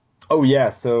made? Oh, yeah.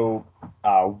 So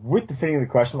with the fitting of the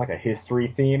question, like a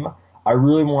history theme, I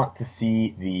really want to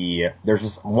see there's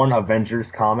this one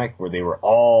Avengers comic where they were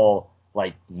all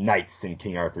knights in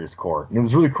King Arthur's court. And it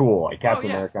was really cool, Captain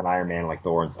America and Iron Man,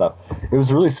 Thor and stuff. It was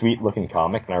a really sweet looking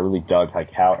comic, and I really dug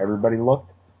how everybody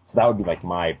looked. So that would be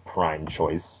my prime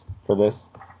choice for this.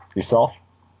 Yourself?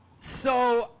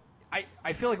 So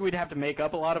I feel like we'd have to make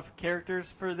up a lot of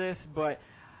characters for this, but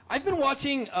I've been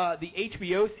watching the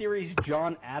HBO series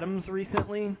John Adams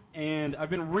recently, and I've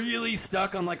been really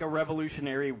stuck on a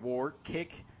Revolutionary War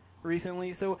kick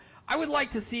recently. So I would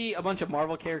like to see a bunch of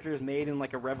Marvel characters made in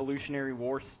a Revolutionary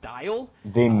War style.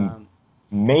 They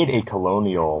made a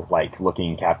colonial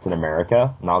looking Captain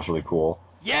America, and that was really cool.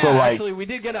 Yeah, so, actually, we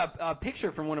did get a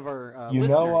picture from one of our listeners.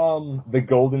 You know the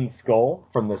Golden Skull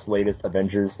from this latest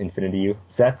Avengers Infinity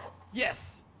set?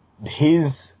 Yes.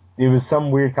 It was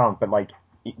some weird comic, but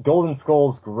Golden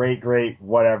Skull's great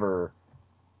whatever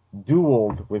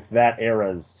dueled with that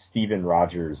era's Steven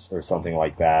Rogers or something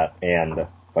like that, and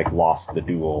lost the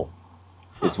duel.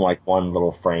 Huh. It's one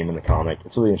little frame in the comic.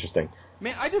 It's really interesting.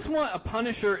 Man, I just want a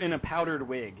Punisher in a powdered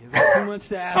wig. Is that too much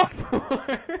to ask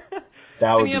for?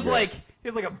 That would he has he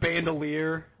has a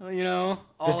bandolier,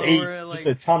 all over it. Just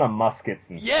a ton of muskets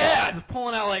and stuff. Just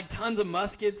pulling out tons of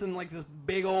muskets and this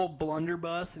big old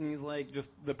blunderbuss, and he's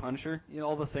just the Punisher,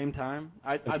 all at the same time.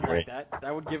 I'd like that.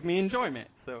 That would give me enjoyment.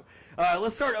 So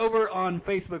let's start over on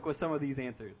Facebook with some of these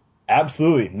answers.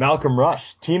 Absolutely. Malcolm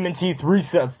Rush. TMNT 3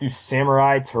 sets do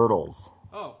Samurai Turtles.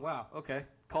 Oh, wow. Okay.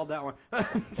 Called that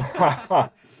one.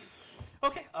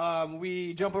 Okay,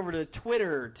 we jump over to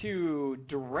Twitter to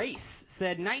Drace.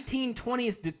 Said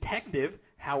 1920s detective,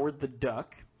 Howard the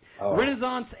Duck. Oh.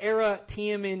 Renaissance era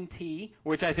TMNT,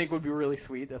 which I think would be really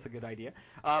sweet. That's a good idea.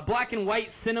 Black and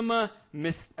white cinema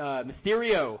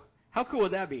Mysterio. How cool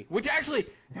would that be? Which actually,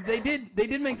 they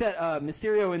did make that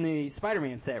Mysterio in the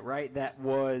Spider-Man set, right? That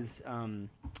was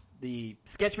the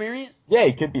sketch variant. Yeah,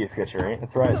 it could be a sketch variant.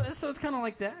 That's right. So it's kind of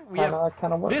like that.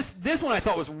 Kind of works. This one I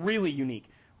thought was really unique.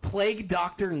 Plague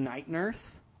Doctor Night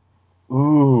Nurse.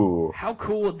 Ooh. How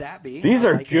cool would that be? These I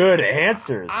are like good it.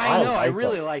 answers. I know. I like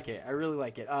really them. like it. I really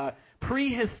like it.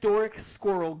 Prehistoric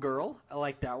Squirrel Girl. I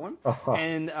like that one.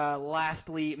 And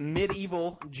lastly,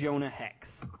 Medieval Jonah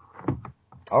Hex.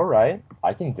 All right.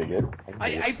 I can dig it.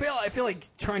 I feel like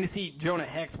trying to see Jonah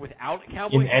Hex without a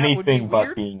cowboy In hat would be anything but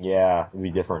weird. being, yeah, it'd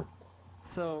be different.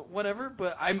 So whatever,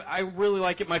 but I really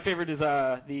like it. My favorite is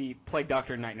the Plague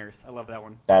Doctor Night Nurse. I love that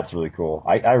one. That's really cool.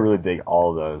 I really dig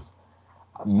all of those.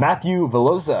 Matthew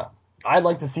Velosa. I'd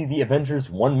like to see the Avengers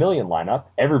 1 million lineup.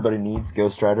 Everybody needs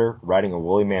Ghost Rider riding a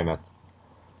woolly mammoth.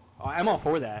 Oh, I'm all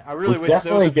for that. I really We're wish those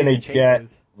definitely would be the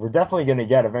chases. we're definitely gonna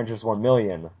get Avengers 1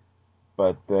 million,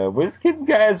 but the WizKids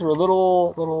guys were a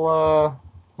little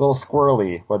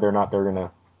squirrely whether or not they're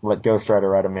gonna let Ghost Rider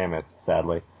ride a mammoth.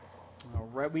 Sadly. All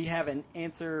right, we have an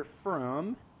answer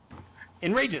from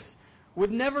Enrageous.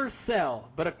 Would never sell,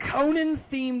 but a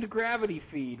Conan-themed gravity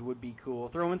feed would be cool.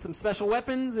 Throw in some special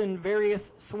weapons and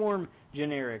various swarm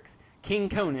generics. King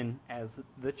Conan as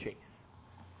the chase.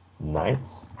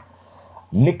 Nice.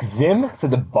 Nick Zim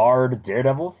said the Bard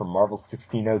Daredevil from Marvel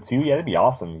 1602. Yeah, that'd be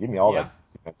awesome. Give me all that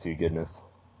 1602 goodness.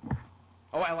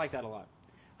 Oh, I like that a lot.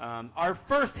 Our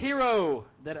first hero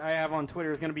that I have on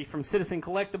Twitter is going to be from Citizen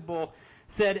Collectible.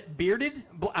 Said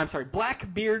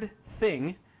Blackbeard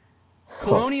Thing,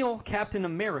 Colonial Captain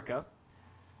America,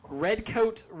 Red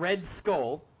Coat Red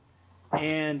Skull,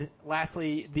 and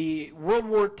lastly the World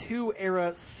War II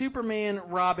era Superman,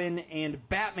 Robin, and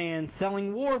Batman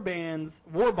selling war bonds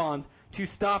to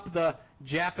stop the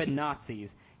Japan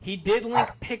Nazis. He did link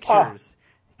pictures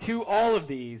to all of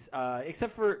these,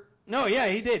 except for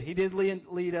he did. He did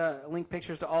link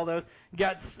pictures to all those.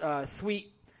 Got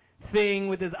sweet Thing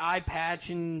with his eye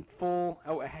patch and full.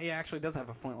 Oh, he actually does have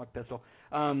a flintlock pistol.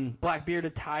 Blackbeard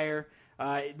attire.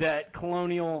 That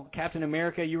Colonial Captain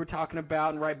America you were talking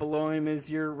about, and right below him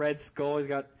is your Red Skull. He's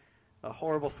got a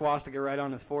horrible swastika right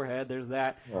on his forehead. There's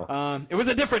that. It was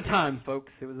a different time,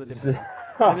 folks. It was a different time.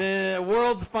 And then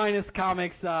World's Finest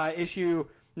Comics issue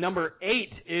number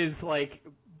 8 is like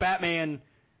Batman,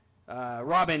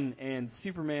 Robin, and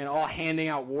Superman all handing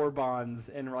out war bonds,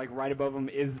 and like right above them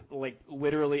is like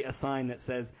literally a sign that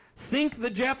says "Sink the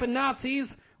Japan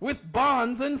Nazis with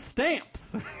bonds and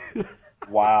stamps."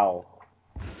 Wow.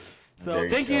 So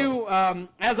thank you.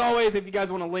 As always, if you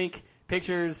guys want to link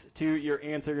pictures to your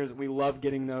answers, we love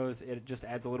getting those. It just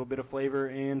adds a little bit of flavor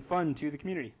and fun to the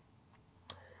community.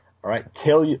 All right,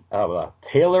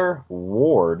 Taylor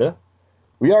Ward.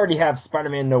 We already have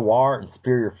Spider-Man Noir and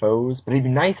Superior Foes, but it'd be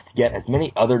nice to get as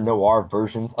many other Noir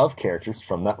versions of characters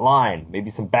from that line. Maybe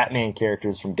some Batman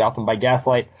characters from Gotham by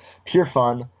Gaslight. Pure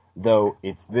fun, though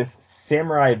it's this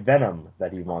Samurai Venom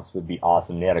that he wants would be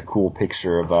awesome. They had a cool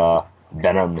picture of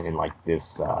Venom in like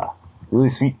this really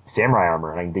sweet samurai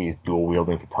armor, and I think he's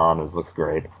dual-wielding katanas. Looks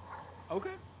great.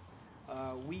 Okay.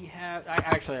 We have.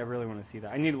 I really want to see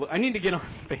that. I need to get on.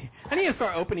 I need to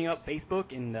start opening up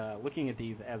Facebook and looking at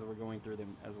these as we're going through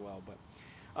them as well.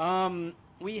 But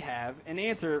we have an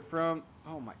answer from.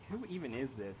 Oh my! Who even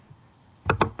is this?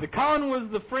 The con was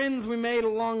the friends we made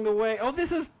along the way. Oh,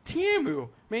 this is Tiamu.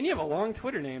 Man, you have a long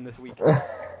Twitter name this week.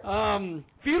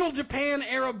 Feudal Japan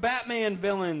era Batman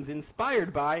villains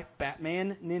inspired by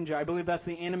Batman Ninja. I believe that's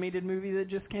the animated movie that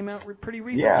just came out pretty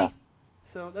recently. Yeah.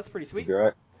 So that's pretty sweet.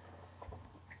 Right.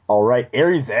 All right,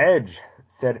 Aries Edge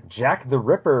said Jack the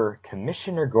Ripper,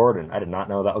 Commissioner Gordon. I did not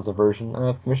know that was a version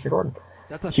of Commissioner Gordon.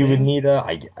 That's a he thing. would need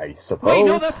I suppose. Wait,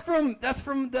 no, that's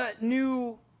from that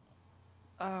new.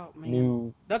 Oh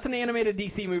man, that's an animated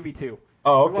DC movie too.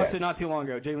 Oh, okay. We watched it not too long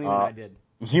ago. Jaylene and I did.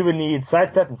 He would need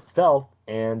sidestep and stealth,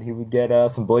 and he would get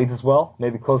some blades as well.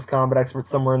 Maybe close combat expert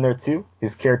somewhere in there too.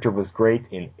 His character was great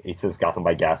in. It says Gotham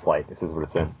by Gaslight. This is what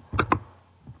it's in.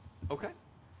 Okay.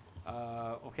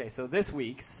 Okay, so this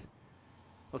week's,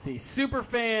 let's see, super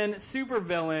fan, super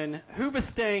villain,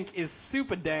 Hoobastank is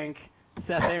super dank,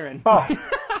 Seth Aaron.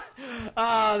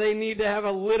 They need to have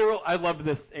a literal, I loved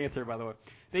this answer, by the way.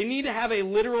 They need to have a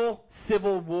literal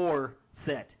Civil War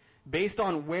set based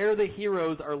on where the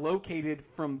heroes are located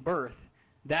from birth.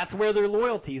 That's where their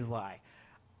loyalties lie.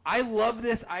 I love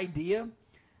this idea.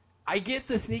 I get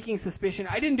the sneaking suspicion.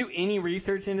 I didn't do any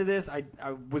research into this. I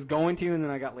was going to, and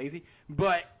then I got lazy.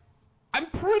 But I'm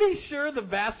pretty sure the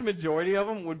vast majority of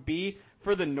them would be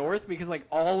for the North because, like,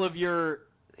 all of your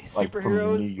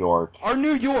superheroes New York. are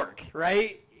New York,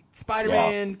 right?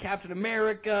 Spider-Man, Captain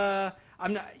America.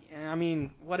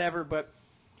 Whatever. But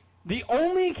the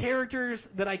only characters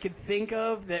that I could think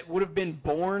of that would have been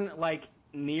born, like,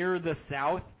 near the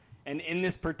South and in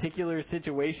this particular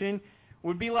situation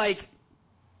would be, like,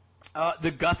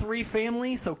 the Guthrie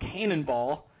family, so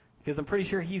Cannonball, because I'm pretty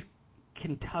sure he's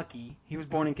Kentucky. He was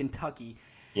born in Kentucky.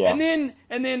 Yeah. And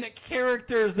then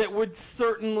characters that would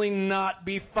certainly not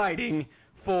be fighting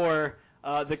for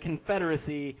the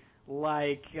Confederacy,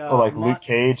 like Luke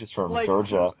Cage is from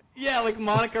Georgia. Yeah, like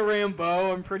Monica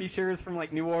Rambeau, I'm pretty sure is from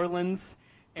like New Orleans,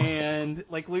 and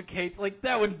like Luke Cage, like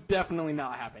that would definitely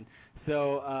not happen.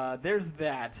 So there's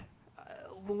that.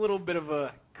 A little bit of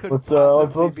a Let's see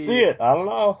it. I don't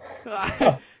know.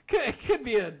 It could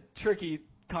be a tricky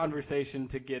conversation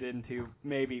to get into,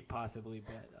 maybe, possibly,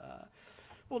 but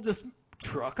we'll just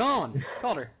truck on.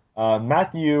 Calder.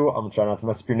 Matthew, I'm trying not to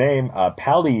mess up your name.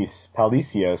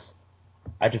 Palisios.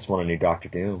 I just want a new Doctor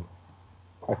Doom.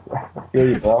 I feel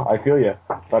you, bro. I feel you.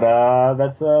 But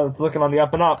that's it's looking on the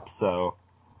up and up. So.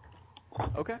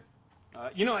 Okay.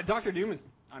 Doctor Doom is.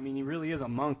 I mean, he really is a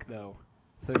monk, though.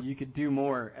 So you could do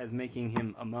more as making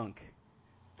him a monk.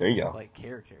 There you go. Like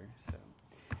character.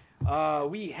 So.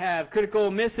 We have Critical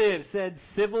Missive said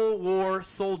Civil War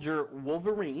soldier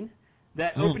Wolverine.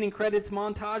 That opening credits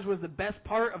montage was the best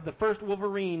part of the first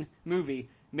Wolverine movie.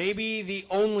 Maybe the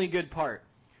only good part.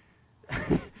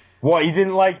 What, you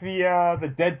didn't like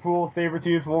the Deadpool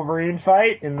Sabretooth Wolverine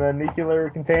fight in the nuclear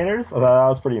containers? I thought that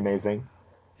was pretty amazing.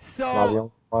 So, not the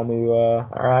only one who,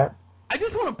 alright. I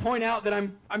just want to point out that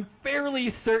I'm fairly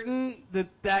certain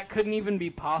that couldn't even be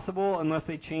possible unless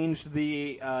they changed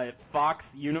the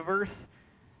Fox universe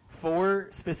for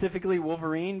specifically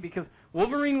Wolverine, because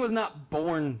Wolverine was not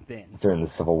born then. During the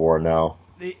Civil War, no.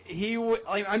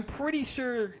 I'm pretty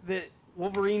sure that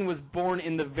Wolverine was born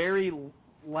in the very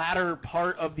latter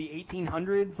part of the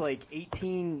 1800s, like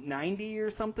 1890 or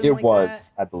something like that. It was,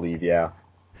 I believe, yeah.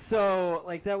 So,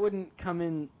 like, that wouldn't come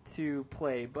into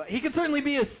play. But he could certainly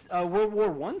be a World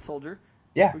War I soldier.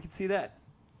 Yeah. We could see that.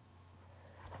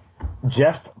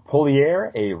 Jeff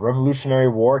Polier, a Revolutionary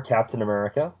War Captain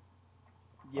America.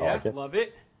 Yeah, like it. Love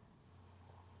it.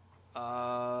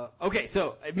 Okay,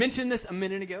 so I mentioned this a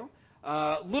minute ago.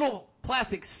 Little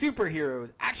Plastic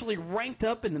Superheroes actually ranked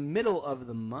up in the middle of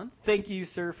the month. Thank you,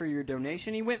 sir, for your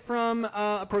donation. He went from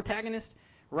a protagonist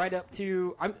right up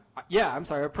to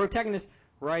a protagonist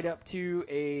right up to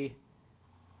a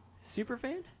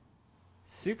superfan.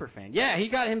 Yeah, he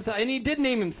got himself, and he did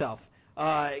name himself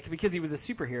because he was a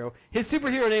superhero. His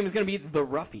superhero name is going to be The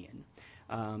Ruffian.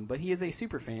 But he is a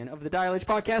superfan of the Dial H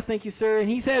podcast. Thank you, sir. And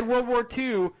he said World War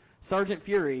II, Sergeant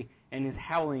Fury, and his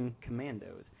Howling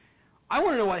Commandos. I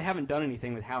want to know why they haven't done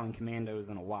anything with Howling Commandos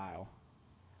in a while.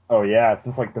 Oh, yeah,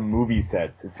 since, like, the movie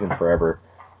sets. It's been forever.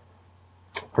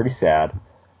 Pretty sad.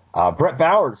 Brett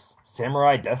Bowers,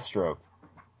 Samurai Deathstroke.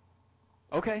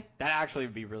 Okay, that actually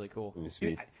would be really cool.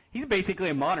 Sweet. He's basically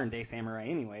a modern-day samurai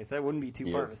anyway, so that wouldn't be too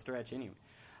far of a stretch anyway.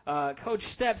 Coach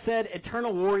Stepp said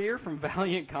Eternal Warrior from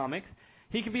Valiant Comics.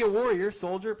 He could be a warrior,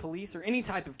 soldier, police, or any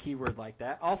type of keyword like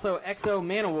that. Also, Exo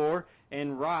Manowar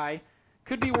and Rai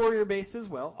could be warrior-based as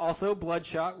well. Also,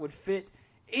 Bloodshot would fit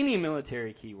any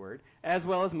military keyword, as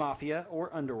well as Mafia or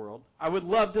Underworld. I would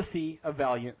love to see a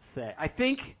Valiant set. I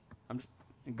think, I'm just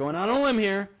going out on a limb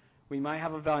here, we might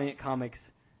have a Valiant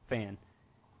Comics fan.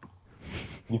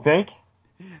 You think?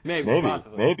 Maybe,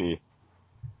 possibly. Maybe.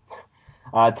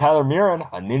 Tyler Mirren,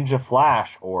 a Ninja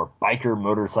Flash, or Biker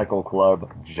Motorcycle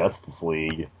Club Justice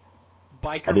League.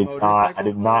 Motorcycle Club? I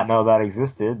did not know that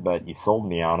existed, but you sold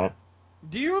me on it.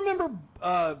 Do you remember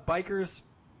Biker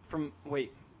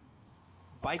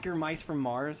Mice from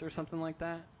Mars or something like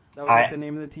that? That was like the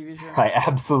name of the TV show? I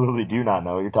absolutely do not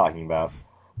know what you're talking about.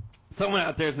 Someone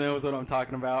out there knows what I'm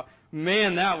talking about.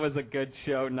 Man, that was a good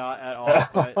show. Not at all,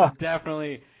 but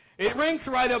definitely. It ranks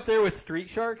right up there with Street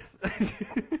Sharks.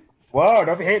 Whoa,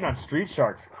 don't be hating on Street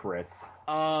Sharks, Chris.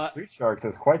 Street Sharks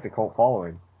has quite the cult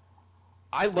following.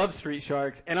 I love Street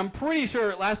Sharks, and I'm pretty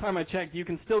sure last time I checked, you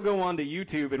can still go onto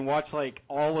YouTube and watch like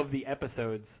all of the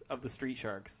episodes of the Street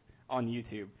Sharks on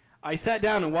YouTube. I sat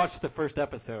down and watched the first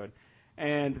episode,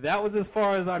 and that was as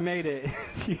far as I made it.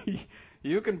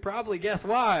 You can probably guess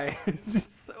why. It's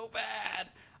just so bad.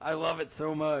 I love it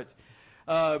so much.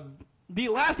 The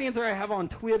last answer I have on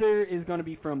Twitter is going to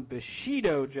be from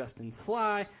Bushido. Justin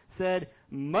Sly said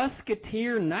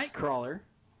Musketeer Nightcrawler,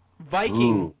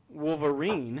 Viking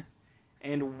Wolverine,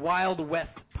 and Wild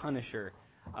West Punisher.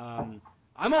 I'm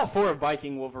all for a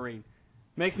Viking Wolverine.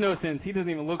 Makes no sense. He doesn't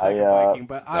even look like a Viking,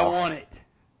 but I want it.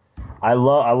 I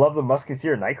love the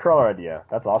Musketeer Nightcrawler idea.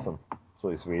 That's awesome. It's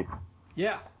really sweet.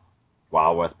 Yeah.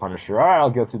 Wild West Punisher. All right, I'll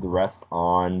go through the rest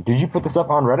on... Did you put this up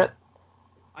on Reddit?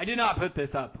 I did not put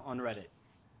this up on Reddit.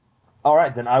 All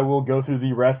right, then I will go through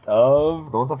the rest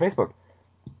of the ones on Facebook.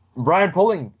 Brian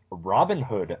Pulling, Robin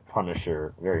Hood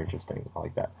Punisher. Very interesting. I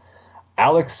like that.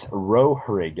 Alex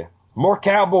Rohrig, More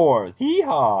cowboys!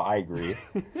 Hee-haw! I agree.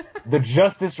 The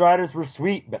Justice Riders were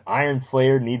sweet, but Iron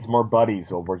Slayer needs more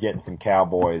buddies. Well, we're getting some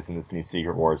cowboys in this new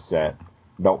Secret Wars set.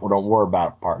 Don't worry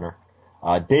about it, partner.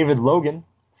 David Logan,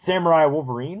 Samurai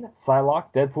Wolverine,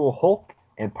 Psylocke, Deadpool, Hulk,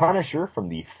 and Punisher from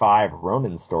the 5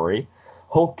 Ronin story.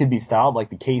 Hulk could be styled like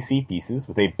the KC pieces,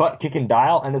 with a butt-kicking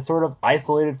dial and is sort of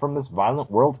isolated from this violent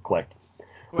world clique.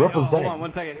 Wait, hold on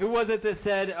 1 second. Who was it that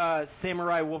said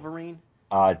Samurai Wolverine?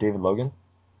 David Logan.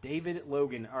 David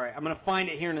Logan. All right, I'm going to find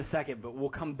it here in a second, but we'll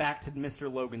come back to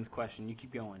Mr. Logan's question. You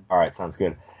keep going. All right, sounds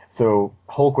good. So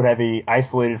Hulk would have a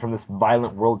isolated from this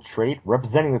violent world trait,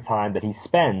 representing the time that he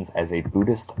spends as a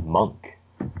Buddhist monk.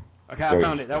 Okay, I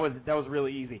found it. That was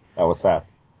really easy. That was fast.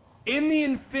 In the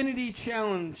Infinity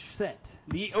Challenge set,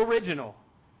 the original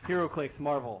HeroClix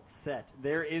Marvel set,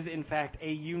 there is in fact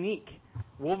a unique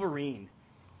Wolverine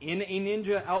in a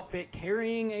ninja outfit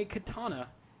carrying a katana.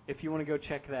 If you want to go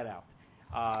check that out.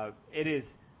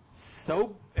 It's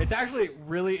actually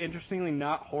really interestingly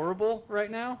not horrible right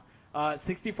now.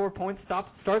 64 points,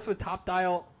 starts with top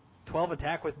dial, 12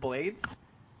 attack with blades.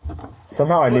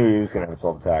 Somehow I knew he was going to have a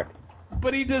 12 attack.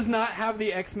 But he does not have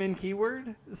the X-Men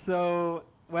keyword, so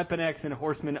Weapon X and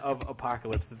Horseman of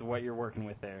Apocalypse is what you're working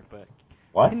with there. But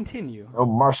what? Continue. Oh,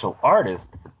 martial artist?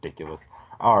 Ridiculous.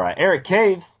 Alright, Eric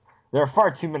Caves. There are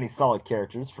far too many solid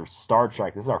characters for Star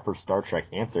Trek. This is our first Star Trek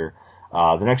answer.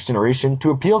 The Next Generation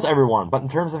to appeal to everyone, but in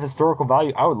terms of historical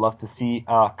value, I would love to see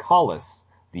Kallus,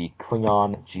 the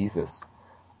Klingon Jesus.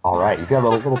 All right, he's got a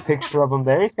little picture of him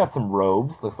there. He's got some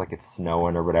robes, looks like it's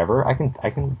snowing or whatever. I can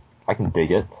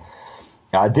dig it.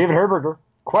 David Herberger,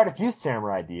 quite a few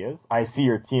samurai ideas. I see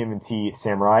your TMNT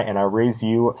samurai, and I raise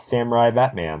you Samurai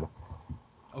Batman.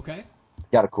 Okay.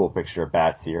 Got a cool picture of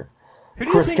bats here. Who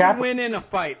do you think would win in a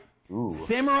fight? Ooh.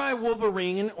 Samurai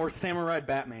Wolverine or Samurai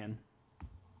Batman?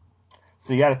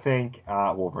 So you got to think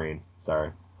Wolverine.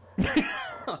 Sorry.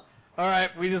 All right,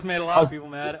 we just made a lot of people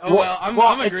mad. Oh well,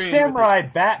 I'm agreeing. It's Samurai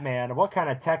Batman. What kind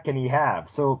of tech can he have?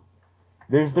 So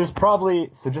there's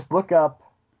probably just look up.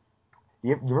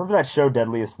 You remember that show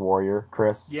Deadliest Warrior,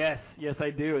 Chris? Yes, I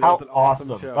do. That How was an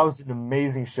awesome show. That was an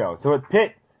amazing show. So it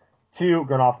pit two.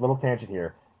 Going off a little tangent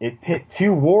here. It pit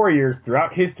 2 warriors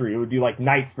throughout history. It would do like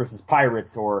knights versus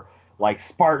pirates, or like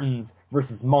Spartans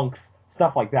versus monks.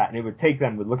 Stuff like that, and it would take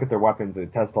them, would look at their weapons, it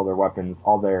would test all their weapons,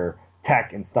 all their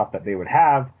tech and stuff that they would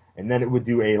have, and then it would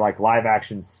do a like live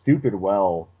action stupid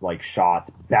shot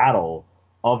battle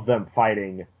of them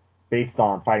fighting based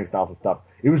on fighting styles and stuff.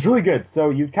 It was really good.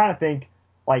 So you'd kind of think,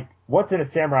 like, what's in a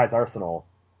samurai's arsenal?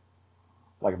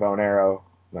 Like a bow and arrow,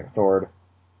 like a sword.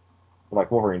 Like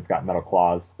Wolverine's got metal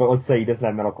claws, but let's say he doesn't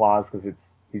have metal claws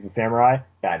because he's a samurai.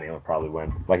 Batman would probably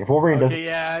win. Like if Wolverine doesn't.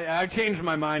 Yeah, I changed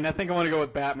my mind. I think I want to go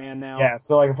with Batman now. Yeah,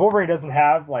 so like if Wolverine doesn't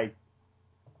have like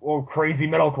crazy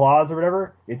metal claws or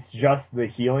whatever, it's just the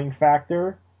healing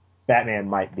factor. Batman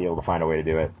might be able to find a way to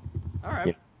do it. All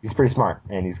right. He's pretty smart,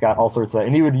 and he's got all sorts of,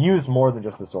 and he would use more than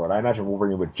just a sword. I imagine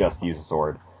Wolverine would just use a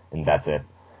sword, and that's it.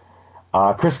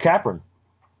 Chris Capron.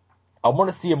 I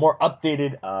want to see a more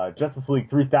updated Justice League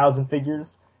 3000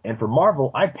 figures, and for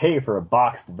Marvel, I pay for a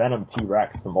boxed Venom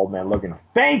T-Rex from Old Man Logan.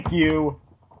 Thank you!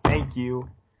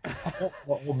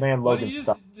 Old Man Logan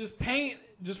stuff.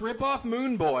 Just rip off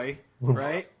Moon Boy,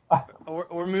 right?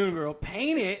 or Moon Girl.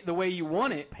 Paint it the way you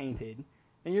want it painted,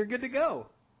 and you're good to go.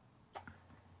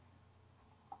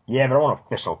 Yeah, but I want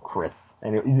official Chris.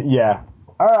 Yeah.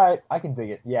 Alright, I can dig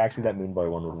it. Yeah, actually that Moon Boy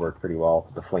one would work pretty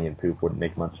well. The flinging poop wouldn't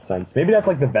make much sense. Maybe that's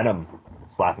like the Venom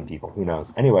slapping people. Who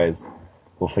knows? Anyways,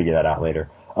 we'll figure that out later.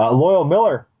 Loyal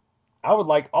Miller. I would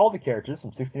like all the characters from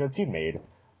 1602 made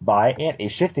by and a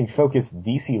shifting focus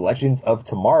DC Legends of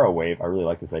Tomorrow wave. I really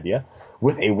like this idea.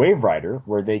 With a Wave Rider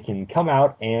where they can come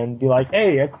out and be like,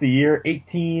 hey, it's the year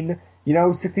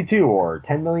 1862 or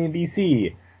 10 million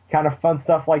BC. Kind of fun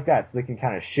stuff like that. So they can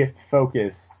kind of shift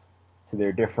focus to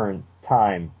their different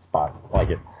time spots. I like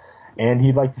it. And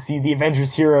he'd like to see the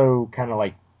Avengers hero kind of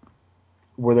like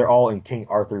where they're all in King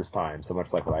Arthur's time, so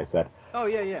much like what I said. Oh,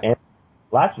 yeah. And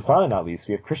last but finally not least,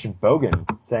 we have Christian Bogan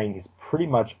saying his pretty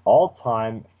much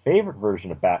all-time favorite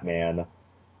version of Batman.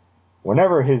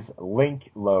 Whenever his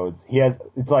link loads,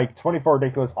 it's like 24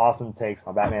 ridiculous awesome takes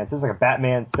on Batman. So there's like a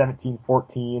Batman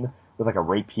 1714 with like a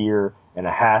rapier and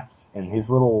a hat, and his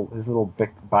little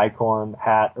bicorn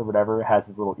hat or whatever has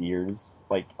his little ears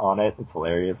like on it. It's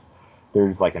hilarious.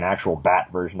 There's like an actual bat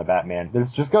version of Batman.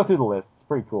 Just go through the list. It's a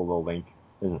pretty cool little link.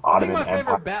 There's an Ottoman I think my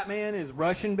favorite Empire. Batman is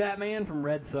Russian Batman from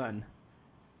Red Sun.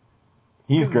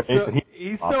 He's great.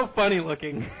 He's so funny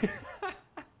looking.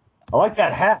 I like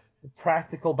that hat.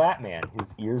 Practical Batman.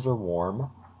 His ears are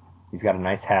warm. He's got a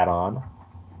nice hat on.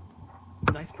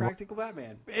 Nice practical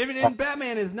Batman. And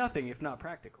Batman is nothing if not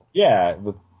practical. Yeah,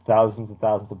 with thousands and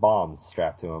thousands of bombs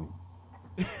strapped to him.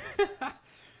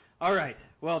 All right.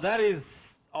 Well, that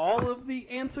is all of the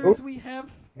answers we have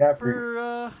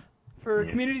for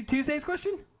Community Tuesday's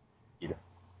question? Yeah.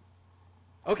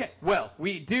 Okay. Well,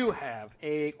 we do have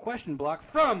a question block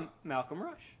from Malcolm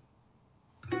Rush.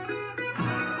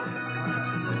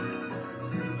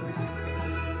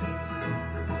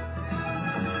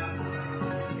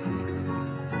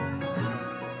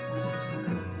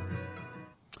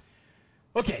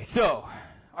 Okay, so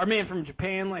our man from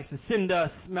Japan likes to send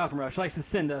us, Malcolm Rush likes to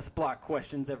send us block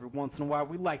questions every once in a while.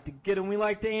 We like to get them, we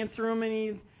like to answer them,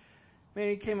 and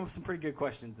he came up with some pretty good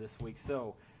questions this week.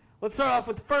 So let's start off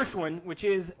with the first one, which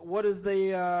is, what is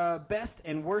the best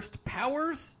and worst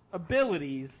powers,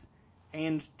 abilities,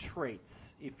 and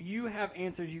traits? If you have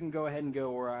answers, you can go ahead and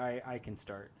go, or I can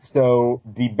start. So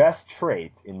the best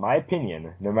trait, in my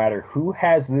opinion, no matter who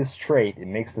has this trait, it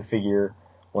makes the figure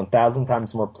 1,000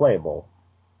 times more playable.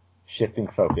 Shifting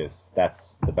focus.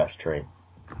 That's the best trait.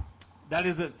 That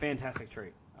is a fantastic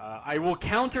trait. I will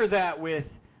counter that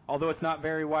with, although it's not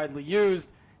very widely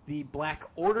used, the Black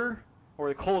Order or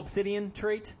the Coal Obsidian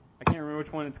trait. I can't remember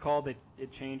which one it's called.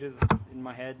 It changes in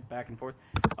my head back and forth.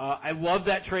 I love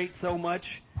that trait so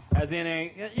much, as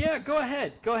in go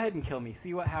ahead and kill me.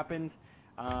 See what happens.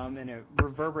 And it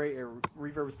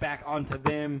reverbs back onto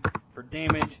them for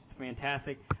damage. It's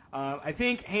fantastic. I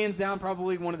think, hands down,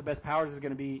 probably one of the best powers is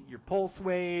going to be your Pulse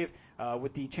Wave.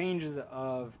 With the changes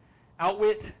of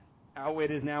Outwit.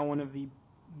 Outwit is now one of the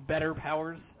better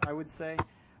powers, I would say.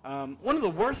 One of the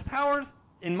worst powers,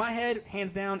 in my head,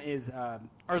 hands down, is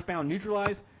Earthbound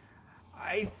Neutralize.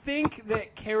 I think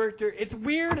that character, it's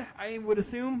weird, I would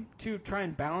assume, to try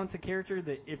and balance a character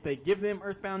that if they give them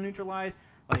Earthbound Neutralize,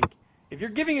 like, if you're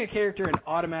giving a character an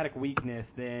automatic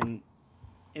weakness, then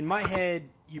in my head,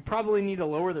 you probably need to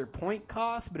lower their point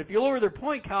cost. But if you lower their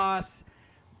point costs,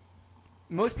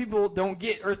 most people don't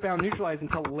get Earthbound Neutralized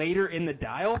until later in the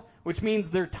dial, which means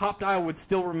their top dial would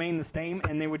still remain the same,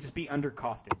 and they would just be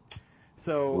undercosted.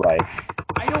 So right.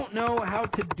 I don't know how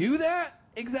to do that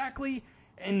exactly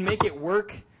and make it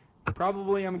work.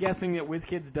 Probably, I'm guessing that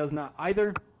WizKids does not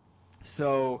either.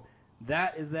 So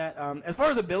that is that. As far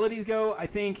as abilities go, I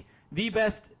think the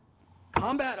best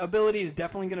combat ability is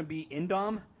definitely going to be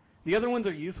Indom. The other ones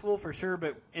are useful for sure,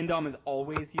 but Indom is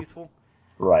always useful.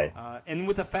 Right. And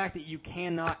with the fact that you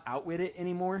cannot outwit it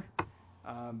anymore,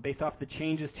 based off the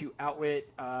changes to outwit,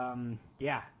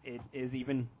 it is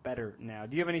even better now.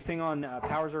 Do you have anything on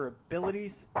powers or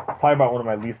abilities? Let's talk about one of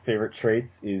my least favorite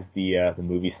traits is the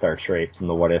movie star trait from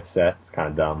the What If set. It's kind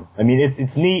of dumb. I mean,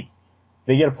 it's neat.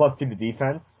 They get a +2 to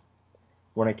defense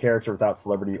when a character without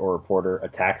celebrity or reporter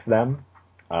attacks them,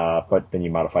 but then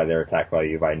you modify their attack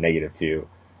value by -2.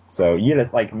 So you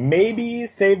get to, maybe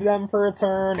save them for a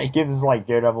turn. It gives,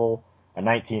 Daredevil a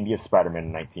 19, gives Spider-Man a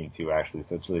 19 too, actually,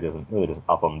 so it really doesn't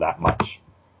up them that much.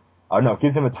 Oh, no, it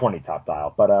gives him a 20 top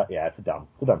dial, but, it's a dumb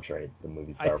trait, the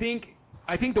movie star.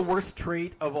 I think the worst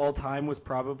trait of all time was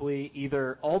probably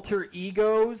either Alter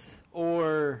Egos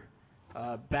or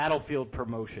Battlefield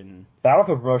Promotion.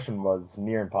 Battlefield Promotion was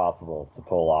near impossible to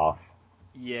pull off.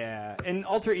 Yeah, and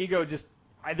Alter Ego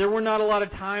there were not a lot of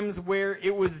times where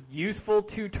it was useful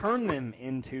to turn them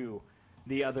into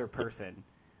the other person.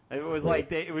 It was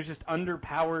it was just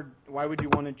underpowered. Why would you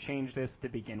want to change this to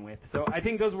begin with? So I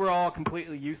think those were all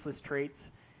completely useless traits.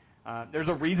 There's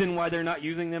a reason why they're not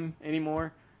using them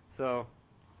anymore. So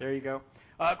there you go.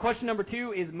 Question number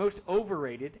 2 is most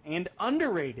overrated and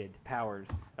underrated powers,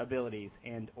 abilities,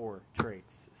 and or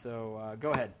traits. So go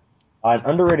ahead. An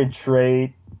underrated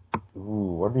trait.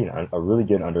 Ooh, what would be a really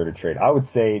good underrated trait? I would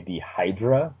say the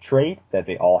Hydra trait that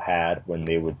they all had when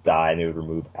they would die and they would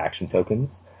remove action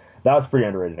tokens. That was pretty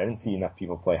underrated. I didn't see enough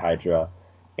people play Hydra.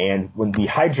 And when the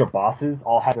Hydra bosses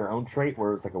all had their own trait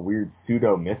where it was like a weird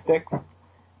pseudo-mystics,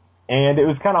 and it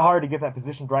was kind of hard to get that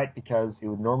positioned right because it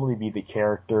would normally be the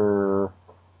character,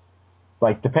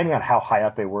 depending on how high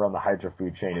up they were on the Hydra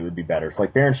food chain, it would be better. So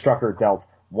Baron Strucker dealt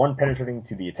 1 penetrating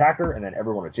to the attacker and then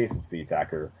everyone adjacent to the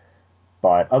attacker.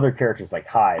 But other characters like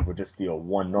Hive would just deal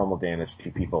 1 normal damage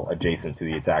to people adjacent to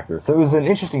the attacker. So it was an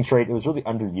interesting trait. It was really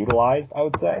underutilized, I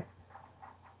would say.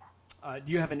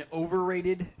 Do you have an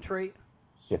overrated trait?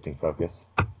 Shifting focus.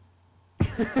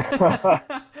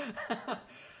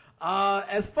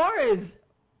 As far as,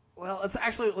 let's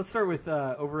start with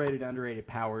overrated, underrated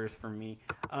powers for me.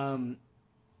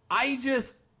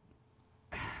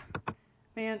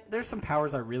 There's some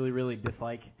powers I really, really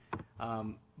dislike.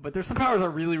 But there's some powers I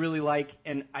really, really like,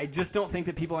 and I just don't think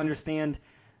that people understand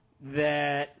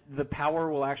that the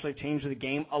power will actually change the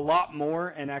game a lot more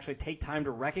and actually take time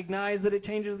to recognize that it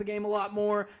changes the game a lot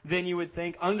more than you would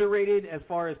think. Underrated as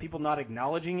far as people not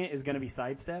acknowledging it is going to be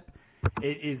Sidestep.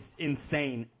 It is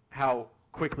insane how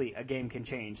quickly a game can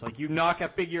change. Like, you knock a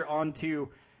figure onto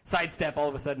Sidestep all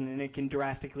of a sudden and it can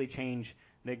drastically change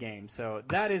the game. So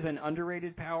that is an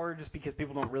underrated power just because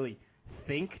people don't really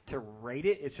think to rate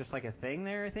it. It's just like a thing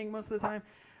there, I think, most of the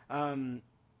time.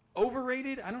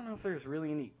 Overrated? I don't know if there's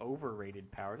really any overrated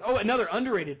powers. Oh, another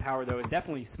underrated power, though, is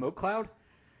definitely Smoke Cloud.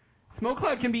 Smoke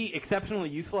Cloud can be exceptionally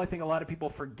useful. I think a lot of people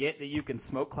forget that you can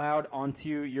Smoke Cloud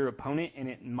onto your opponent and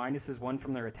it minuses 1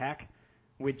 from their attack,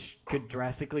 which could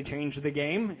drastically change the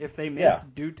game if they miss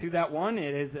due to that one.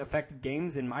 It has affected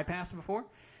games in my past before.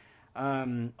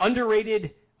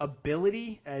 Underrated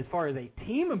ability, as far as a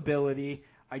team ability,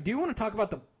 I do want to talk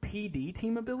about the PD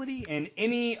team ability and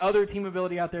any other team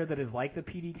ability out there that is like the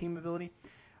PD team ability.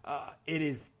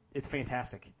 It's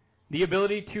fantastic. The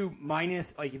ability to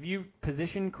minus, like if you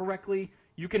position correctly,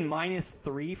 you can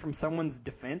 -3 from someone's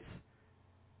defense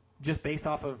just based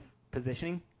off of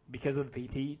positioning because of the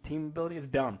PT team ability. It's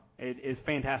dumb. It is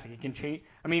fantastic. It can change.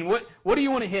 I mean, what do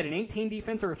you want to hit, an 18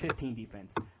 defense or a 15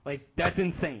 defense? Like, that's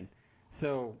insane.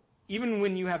 So even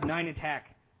when you have 9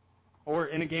 attack, or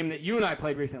in a game that you and I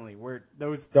played recently, where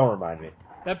those... Don't remind me.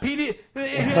 That PD... It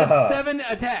had 7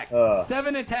 attack.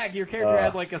 7 attack, your character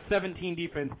had like a 17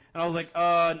 defense. And I was like,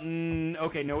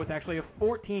 okay, no, it's actually a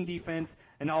 14 defense,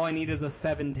 and all I need is a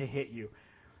 7 to hit you. Right.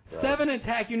 7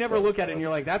 attack, you never look at it, and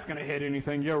you're like, that's going to hit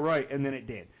anything. You're right. And then it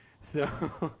did. So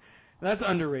that's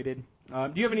underrated.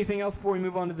 Do you have anything else before we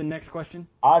move on to the next question?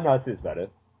 No, that's about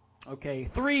it. Okay,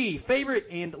 3 favorite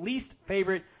and least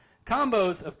favorite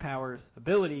combos of powers,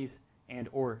 abilities, and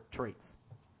or traits.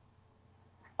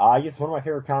 I guess one of my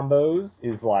favorite combos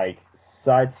is like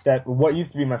Sidestep. What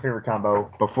used to be my favorite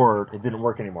combo before it didn't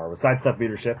work anymore was Sidestep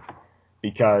Leadership,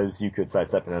 because you could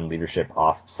Sidestep and then Leadership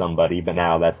off somebody, but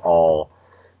now that's all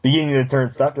beginning of the turn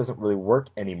stuff, doesn't really work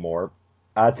anymore.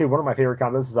 I'd say one of my favorite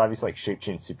combos is obviously like Shape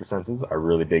Change Super Senses. I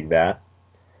really dig that.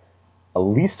 A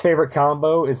least favorite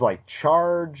combo is like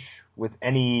Charge with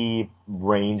any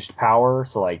ranged power,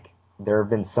 so like there have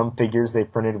been some figures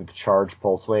they've printed with Charge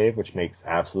Pulse Wave, which makes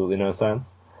absolutely no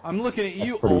sense. I'm looking at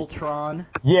you, Ultron.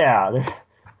 Yeah,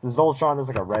 there's Ultron, there's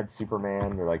like a red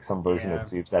Superman, or like some version of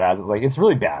Supes that has it. Like, it's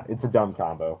really bad. It's a dumb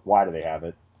combo. Why do they have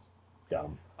it? It's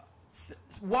dumb.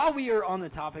 While we are on the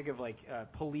topic of like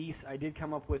police, I did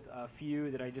come up with a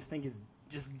few that I just think is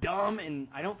just dumb, and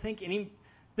I don't think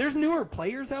there's newer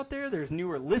players out there, there's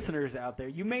newer listeners out there.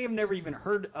 You may have never even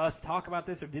heard us talk about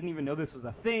this or didn't even know this was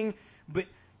a thing, but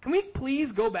can we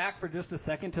please go back for just a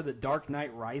second to the Dark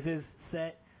Knight Rises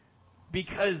set?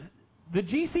 Because the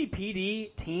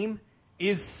GCPD team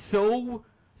is so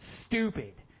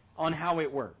stupid on how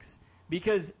it works.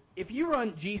 Because if you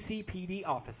run GCPD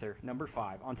Officer number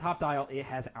 5 on top dial, it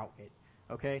has Outwit.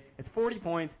 Okay, it's 40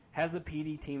 points, has the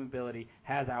PD team ability,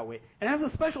 has Outwit, and has a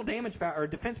special damage power or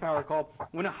defense power called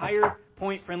when a higher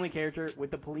point friendly character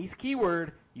with the police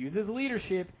keyword uses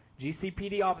leadership,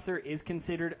 GCPD Officer is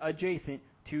considered adjacent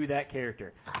to that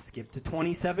character. Skip to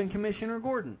 27, Commissioner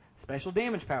Gordon, special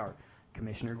damage power.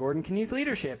 Commissioner Gordon can use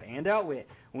leadership and Outwit.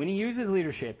 When he uses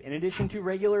leadership, in addition to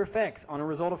regular effects on a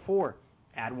result of 4,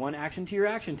 add 1 action to your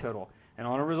action total. And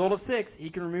on a result of 6, he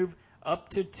can remove up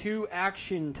to 2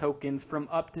 action tokens from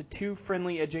up to 2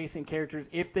 friendly adjacent characters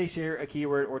if they share a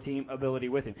keyword or team ability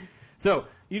with him. So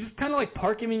you just kind of like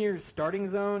park him in your starting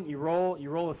zone, you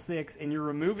roll a 6, and you're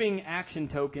removing action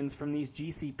tokens from these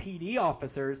GCPD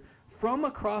officers from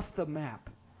across the map,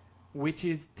 which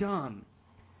is dumb.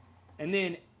 And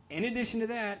then, in addition to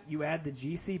that, you add the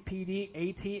GCPD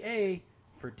ATA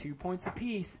for 2 points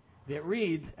apiece that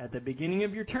reads, at the beginning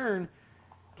of your turn,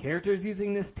 characters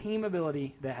using this team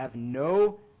ability that have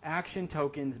no action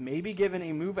tokens may be given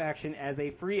a move action as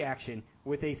a free action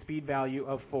with a speed value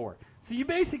of 4. So you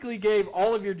basically gave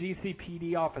all of your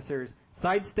GCPD officers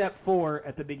Sidestep 4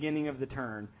 at the beginning of the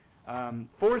turn.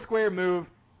 4 square move,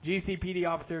 GCPD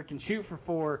officer can shoot for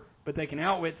 4, but they can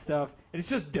outwit stuff. It's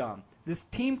just dumb. This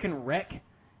team can wreck,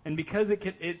 and because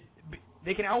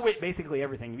they can outwit basically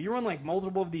everything. If you run like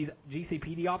multiple of these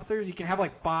GCPD officers, you can have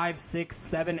like 5, 6,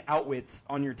 7 outwits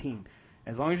on your team.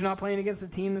 As long as you're not playing against a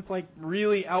team that's like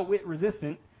really outwit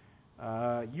resistant,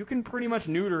 you can pretty much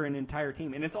neuter an entire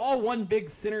team. And it's all one big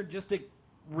synergistic,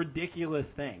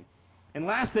 ridiculous thing. And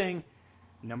last thing,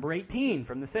 number 18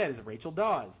 from the set is Rachel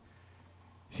Dawes.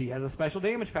 She has a special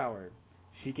damage power.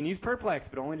 She can use Perplex,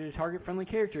 but only to target friendly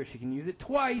characters. She can use it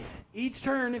twice each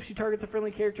turn if she targets a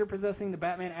friendly character possessing the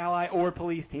Batman ally or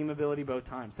police team ability both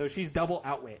times. So she's double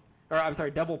outwit,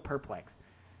 double Perplex.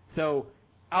 So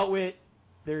outwit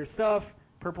their stuff,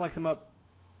 perplex them up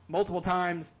multiple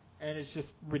times, and it's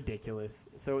just ridiculous.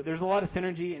 So there's a lot of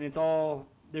synergy, and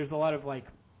there's a lot of like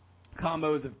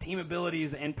combos of team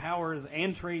abilities and powers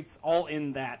and traits all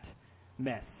in that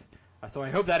mess. So I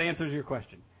hope that answers your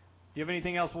question. Do you have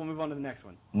anything else? We'll move on to the next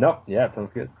one. Nope. Yeah, it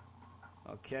sounds good.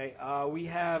 Okay. We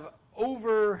have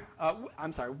number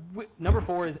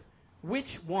 4 is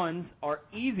which ones are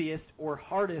easiest or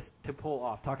hardest to pull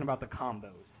off? Talking about the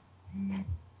combos.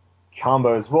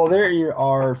 Combos. Well, there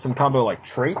are some combo like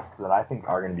traits that I think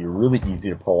are going to be really easy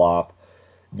to pull off.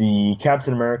 The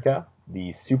Captain America,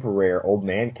 the super rare old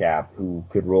man cap, who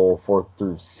could roll 4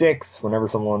 through 6 whenever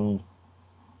someone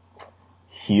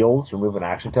heals, remove an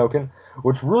action token,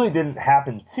 which really didn't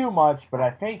happen too much, but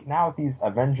I think now with these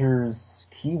Avengers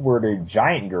keyworded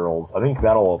giant girls, I think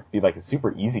that'll be like a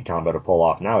super easy combo to pull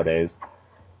off nowadays,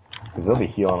 because they'll be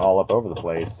healing all up over the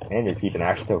place, and you're keeping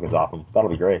action tokens off them. That'll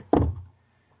be great.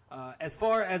 As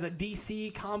far as a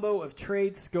DC combo of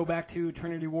traits, go back to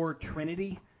Trinity War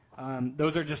Trinity.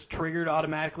 Those are just triggered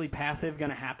automatically, passive,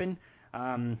 going to happen.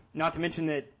 Not to mention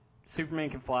that Superman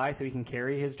can fly, so he can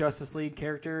carry his Justice League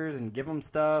characters and give them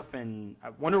stuff, and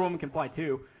Wonder Woman can fly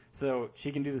too, so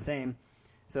she can do the same.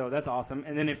 So that's awesome.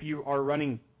 And then if you are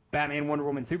running Batman, Wonder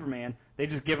Woman, Superman, they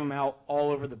just give them out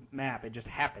all over the map. It just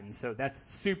happens. So that's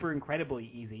super incredibly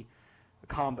easy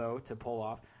combo to pull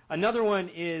off. Another one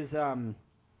is,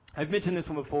 I've mentioned this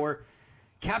one before,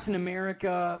 Captain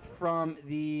America from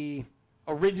the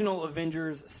original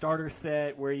Avengers starter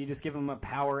set where you just give them a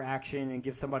power action and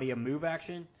give somebody a move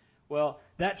action. Well,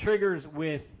 that triggers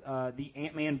with the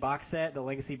Ant-Man box set, the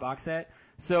Legacy box set.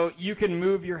 So you can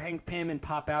move your Hank Pym and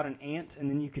pop out an ant, and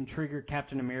then you can trigger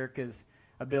Captain America's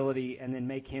ability and then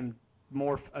make him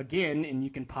morph again, and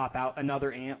you can pop out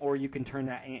another ant, or you can turn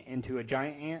that ant into a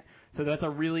giant ant. So that's a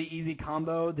really easy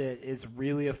combo that is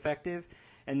really effective.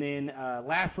 And then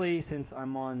lastly, since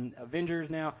I'm on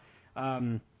Avengers now,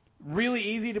 really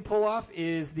easy to pull off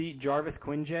is the Jarvis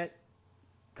Quinjet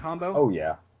combo. Oh,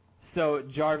 yeah. So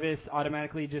Jarvis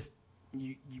automatically just,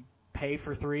 you pay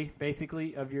for 3,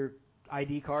 basically, of your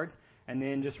ID cards, and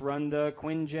then just run the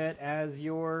Quinjet as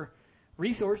your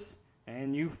resource,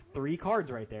 and you've 3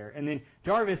 cards right there. And then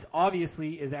Jarvis,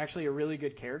 obviously, is actually a really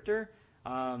good character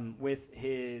with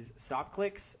his stop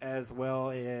clicks, as well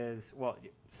as,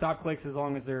 stop clicks as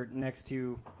long as they're next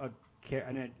to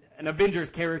an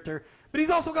Avengers character, but he's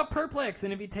also got perplex,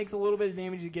 and if he takes a little bit of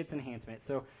damage, he gets enhancement.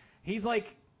 So he's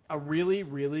like a really,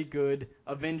 really good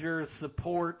Avengers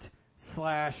support /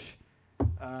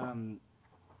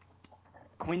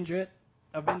 Quinjet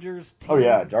Avengers team. Oh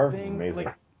yeah, Jarvis thing. is amazing.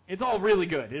 Like, it's all really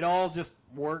good. It all just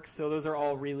works, so those are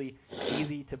all really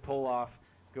easy to pull off.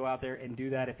 Go out there and do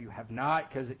that if you have not,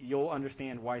 because you'll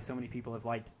understand why so many people have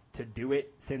liked to do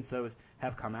it since those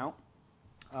have come out.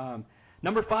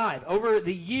 Number 5, over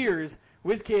the years,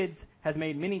 WizKids has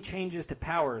made many changes to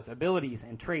powers, abilities,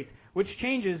 and traits. Which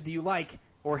changes do you like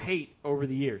or hate over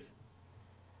the years?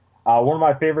 One of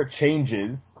my favorite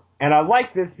changes, and I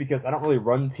like this because I don't really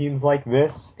run teams like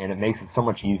this, and it makes it so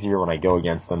much easier when I go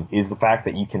against them, is the fact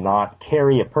that you cannot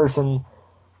carry a person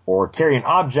or carry an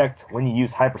object when you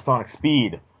use hypersonic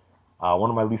speed.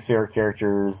 One of my least favorite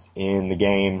characters in the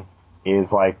game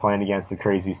is like playing against the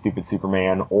crazy, stupid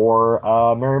Superman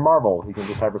or Mary Marvel, who can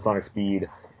just hypersonic speed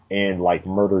and like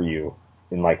murder you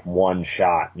in like one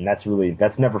shot, and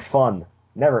that's never fun,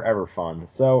 never ever fun.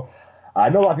 So I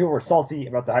know a lot of people were salty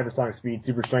about the hypersonic speed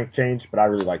super strength change, but I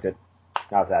really liked it.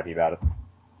 I was happy about it.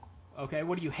 Okay,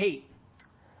 what do you hate?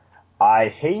 I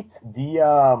hate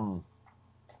the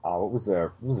what was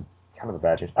a kind of a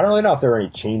bad change. I don't really know if there are any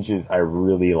changes I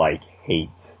really like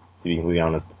hate, to be completely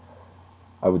honest.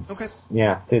 I would say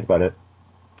it's about it.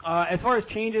 As far as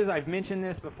changes, I've mentioned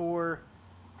this before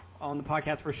on the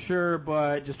podcast for sure,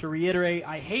 but just to reiterate,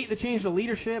 I hate the change to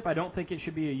leadership. I don't think it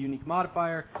should be a unique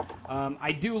modifier.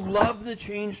 I do love the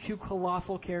change to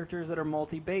colossal characters that are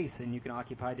multi-base, and you can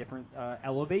occupy different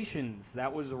elevations.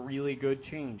 That was a really good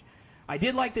change. I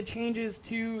did like the changes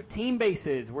to team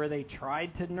bases, where they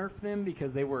tried to nerf them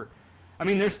because they're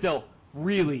still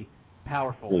really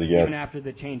powerful, really good, even after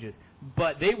the changes.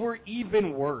 But they were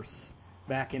even worse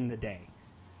back in the day.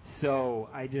 So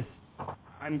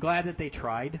I'm glad that they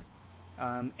tried.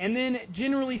 And then,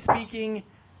 generally speaking,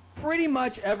 pretty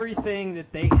much everything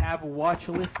that they have watch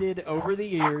listed over the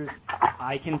years,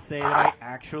 I can say that I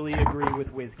actually agree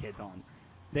with WizKids on.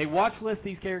 They watch list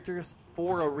these characters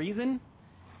for a reason,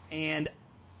 and,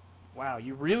 wow,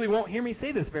 you really won't hear me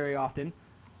say this very often,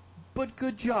 but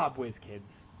good job,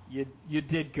 WizKids. You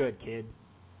did good, kid.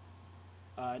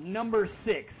 Number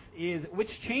 6 is,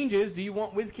 which changes do you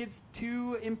want WizKids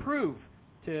to improve?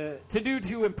 to do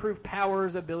to improve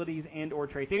powers, abilities, and or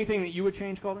traits? Anything that you would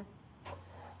change, Calder?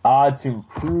 To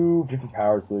improve different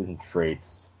powers, abilities, and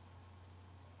traits.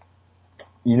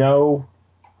 You know,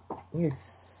 let me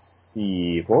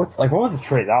see. What was the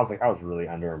trait that I was really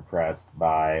underimpressed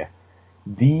by?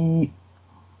 The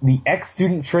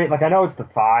ex-student trait. Like, I know it's the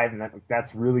 5, and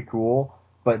that's really cool,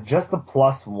 but just the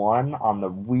 +1 on the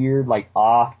weird, like,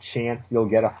 off chance you'll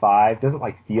get a 5 doesn't,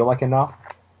 like, feel like enough.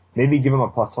 Maybe give him a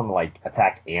 +1 to, like,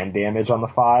 attack and damage on the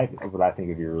 5, but I think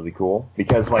would be really cool.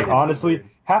 Because, like, honestly,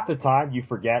 half the time you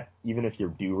forget, even if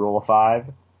you do roll a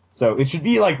 5. So it should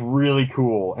be, like, really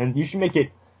cool. And you should make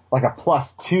it, like, a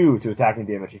 +2 to attacking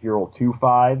damage if you roll 2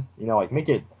 5s. You know, like, make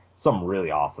it something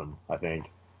really awesome, I think.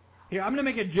 Here, I'm going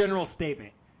to make a general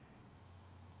statement.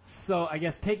 So I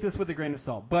guess take this with a grain of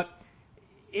salt. But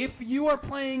if you are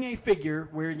playing a figure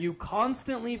where you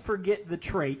constantly forget the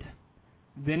trait,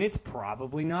 then it's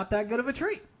probably not that good of a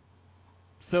trait.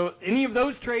 So any of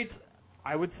those traits,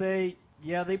 I would say,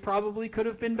 yeah, they probably could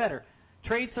have been better.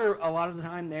 Traits are a lot of the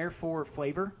time there for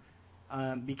flavor,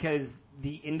 because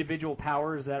the individual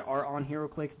powers that are on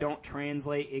HeroClix don't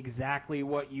translate exactly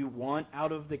what you want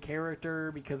out of the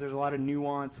character, because there's a lot of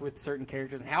nuance with certain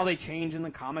characters and how they change in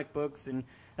the comic books and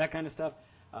that kind of stuff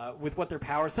with what their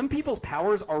powers. Some people's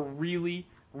powers are really,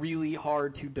 really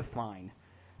hard to define.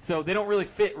 So they don't really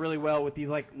fit really well with these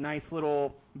like nice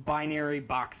little binary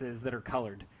boxes that are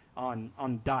colored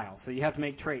on dials. So you have to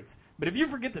make traits. But if you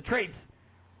forget the traits,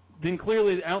 then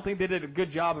clearly I don't think they did a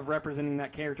good job of representing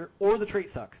that character, or the trait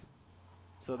sucks.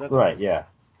 So that's right. Yeah.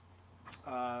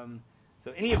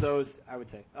 So any of those, I would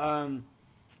say.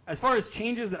 As far as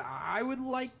changes that I would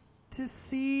like to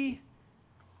see,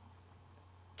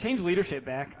 change leadership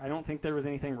back. I don't think there was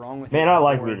anything wrong with it. Man, I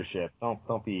like leadership.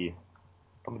 Don't be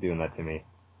doing that to me.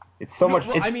 It's so much.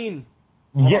 Well, I mean,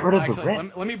 you get rid of actually, the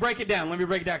risk. let me break it down.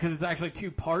 Because it's actually 2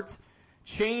 parts.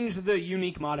 Change the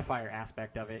unique modifier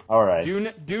aspect of it. All right.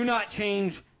 Do not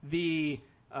change the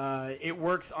it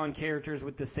works on characters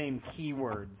with the same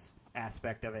keywords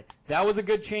aspect of it. That was a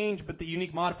good change, but the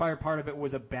unique modifier part of it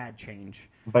was a bad change.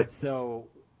 But so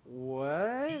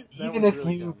what? Even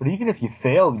if you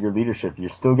fail your leadership, you're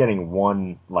still getting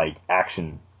 1 like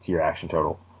action to your action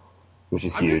total, which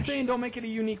is huge. I'm just saying, don't make it a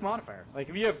unique modifier. Like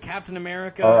if you have Captain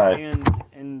America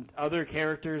and other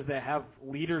characters that have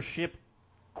leadership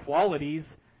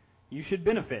qualities, you should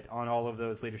benefit on all of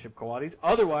those leadership qualities.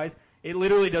 Otherwise, it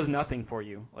literally does nothing for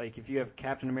you. Like if you have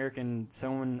Captain America and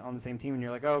someone on the same team, and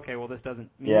you're like, oh, okay, well this doesn't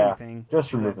mean anything.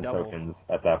 Just removing tokens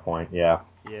at that point. Yeah.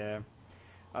 Yeah.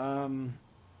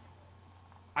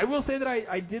 I will say that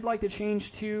I did like the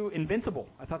change to Invincible.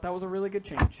 I thought that was a really good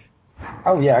change.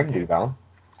 Oh yeah, I can do that one.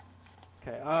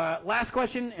 Okay. Last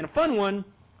question, and a fun one.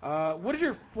 What is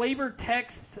your flavor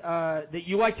text that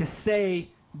you like to say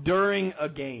during a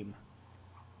game?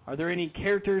 Are there any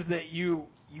characters that you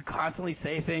constantly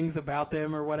say things about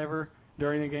them or whatever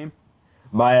during the game?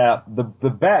 My the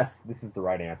best, this is the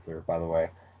right answer, by the way,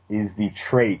 is the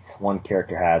trait one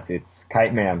character has. It's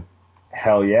Kite Man.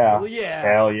 Hell yeah. Hell yeah.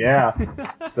 Hell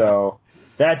yeah. So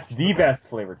that's the best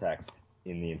flavor text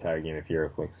in the entire game of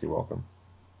HeroClix. You're welcome.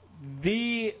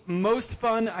 The most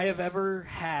fun I have ever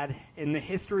had in the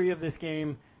history of this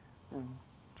game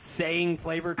saying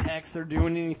flavor text or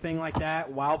doing anything like that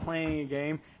while playing a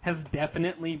game has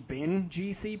definitely been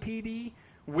GCPD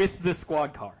with the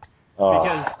squad car.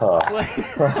 Because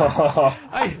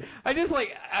I just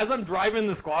like, as I'm driving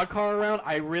the squad car around,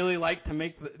 I really like to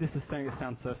make this is starting to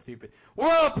sound so stupid.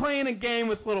 We're all playing a game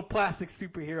with little plastic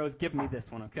superheroes. Give me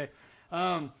this one, okay?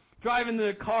 Driving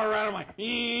the car around, I'm like,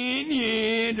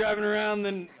 driving around.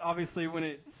 Then obviously when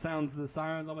it sounds the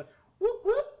sirens, I'm like, whoop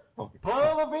whoop,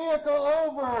 pull the vehicle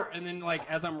over. And then like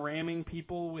as I'm ramming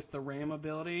people with the ram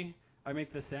ability, I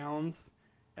make the sounds,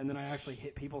 and then I actually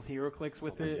hit people's HeroClix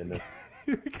with it.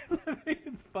 Because I think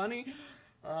it's funny.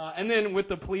 And then with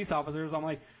the police officers, I'm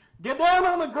like, get down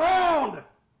on the ground!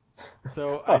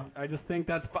 So I just think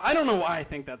that's I don't know why I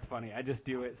think that's funny. I just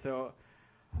do it. So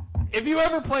if you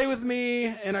ever play with me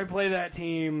and I play that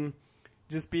team,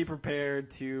 just be prepared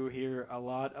to hear a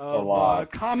lot of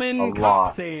common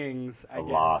cop sayings, I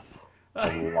guess.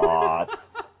 A lot.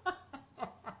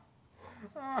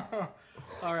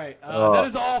 All right. That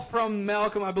is all from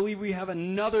Malcolm. I believe we have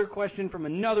another question from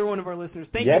another one of our listeners.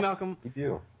 Thank you, Malcolm. Yes, we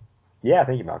do. Yeah,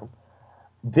 thank you, Malcolm.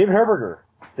 David Herberger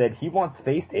said he once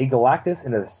faced a Galactus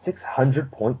in a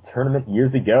 600-point tournament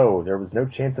years ago. There was no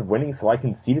chance of winning, so I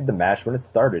conceded the match when it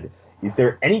started. Is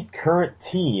there any current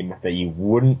team that you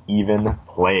wouldn't even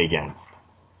play against?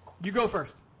 You go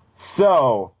first.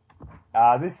 So,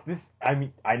 I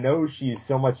mean, I know she's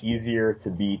so much easier to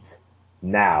beat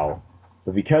now,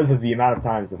 But because of the amount of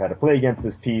times I've had to play against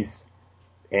this piece,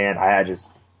 and I had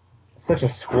just such a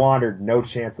squandered, no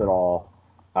chance at all,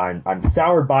 I'm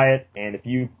soured by it, and if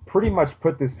you pretty much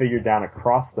put this figure down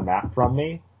across the map from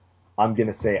me, I'm going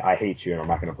to say I hate you and I'm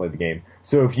not going to play the game.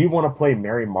 So if you want to play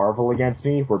Mary Marvel against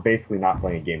me, we're basically not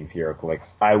playing a game of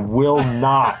HeroClix. I will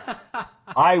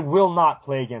not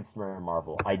play against Mary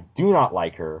Marvel. I do not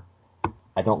like her.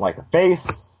 I don't like her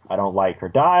face. I don't like her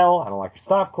dial. I don't like her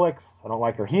stop clicks. I don't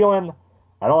like her healing.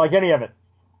 I don't like any of it.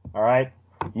 Alright?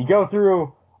 You go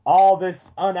through all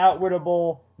this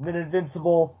unoutwittable, then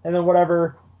invincible, and then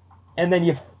whatever, and then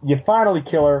you finally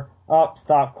kill her. Up,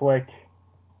 stop click.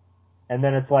 And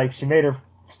then it's like, she made her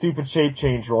stupid shape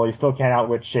change roll. You still can't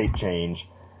outwit shape change.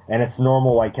 And it's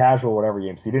normal, like, casual, whatever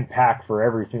game. So you didn't pack for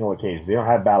every single occasion. So you don't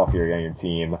have Battle Fury on your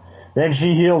team. Then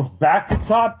she heals back to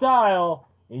top dial,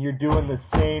 and you're doing the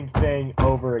same thing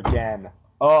over again.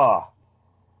 Ugh.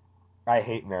 I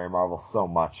hate Mary Marvel so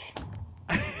much.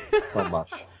 So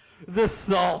much. The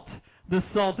salt. The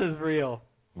salt is real.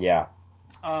 Yeah.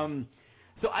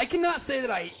 So I cannot say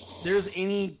that there's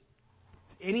any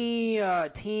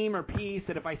team or piece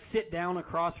that if I sit down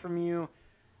across from you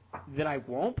that I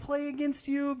won't play against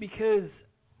you, because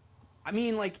I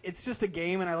mean, like, it's just a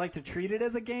game and I like to treat it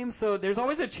as a game, so there's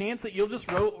always a chance that you'll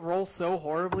just roll so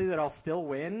horribly that I'll still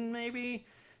win, maybe.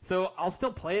 So I'll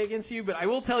still play against you, but I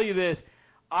will tell you this.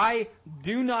 I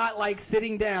do not like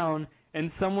sitting down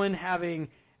and someone having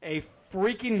a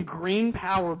freaking green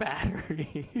power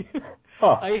battery.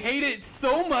 Huh. I hate it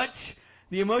so much.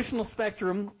 The emotional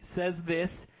spectrum says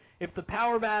this: if the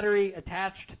power battery,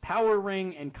 attached power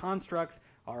ring, and constructs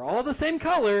are all the same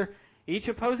color, each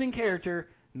opposing character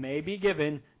may be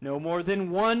given no more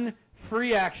than one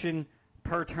free action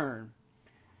per turn.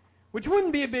 Which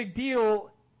wouldn't be a big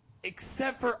deal,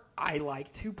 except for I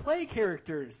like to play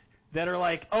characters that are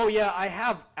like, oh yeah, I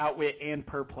have Outwit and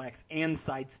Perplex and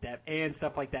Sidestep and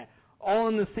stuff like that, all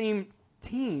in the same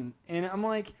team. And I'm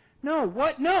like, no,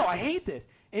 what? No, I hate this.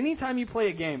 Anytime you play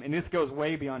a game, and this goes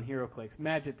way beyond HeroClix,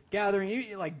 Magic the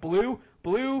Gathering, like Blue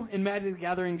in Magic the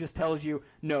Gathering just tells you,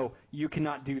 no, you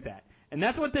cannot do that. And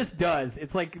that's what this does.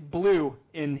 It's like Blue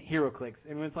in HeroClix.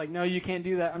 And when it's like, no, you can't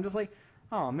do that, I'm just like,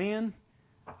 oh man,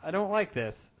 I don't like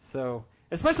this. So,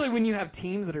 especially when you have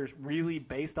teams that are really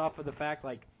based off of the fact,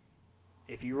 like,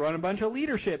 if you run a bunch of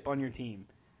leadership on your team,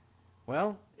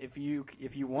 well, if you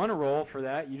want to roll for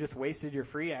that, you just wasted your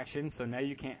free action, so now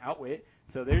you can't outwit.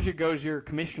 So goes your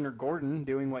Commissioner Gordon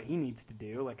doing what he needs to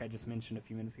do, like I just mentioned a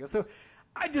few minutes ago. So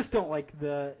I just don't like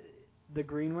the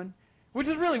green one, which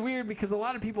is really weird because a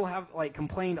lot of people have like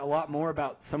complained a lot more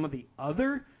about some of the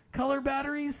other color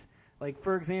batteries. Like,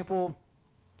 for example,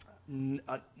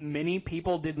 many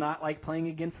people did not like playing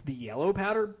against the yellow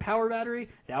power battery.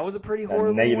 That was a pretty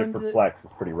horrible negative one. Perplex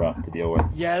is pretty rough to deal with.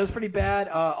 Yeah, it was pretty bad.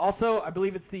 Also, I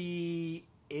believe it's the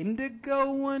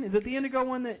Indigo one. Is it the Indigo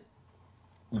one that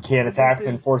you can't attack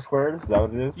within 4 squares? Is that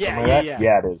what it is? Yeah, yeah.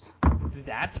 Yeah, it is.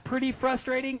 That's pretty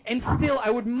frustrating. And still, I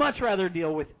would much rather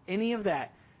deal with any of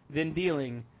that than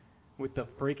dealing with the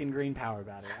freaking green power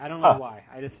battery. I don't know why.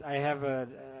 I have a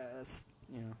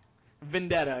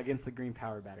vendetta against the green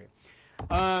power battery.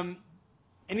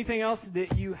 Anything else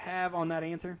that you have on that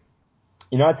answer?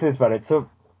 I'd say this about it. So,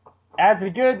 as a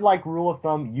good rule of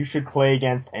thumb, you should play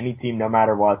against any team no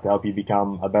matter what to help you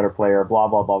become a better player, blah,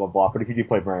 blah, blah, blah, blah. But if you do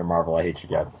play Mary Marvel, I hate you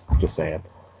guys. Just saying.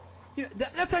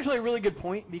 That's actually a really good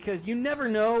point, because you never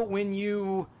know when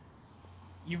you've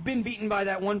been beaten by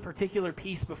that one particular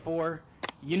piece before.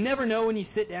 You never know when you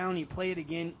sit down and you play it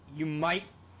again. You might,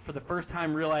 for the first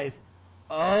time, realize,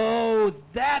 oh,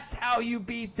 that's how you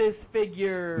beat this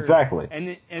figure. Exactly.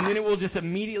 And then it will just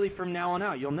immediately from now on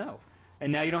out, you'll know.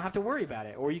 And now you don't have to worry about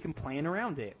it, or you can plan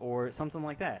around it, or something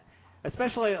like that.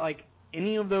 Especially like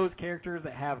any of those characters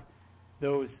that have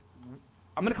those,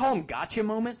 I'm going to call them gotcha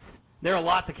moments. There are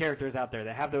lots of characters out there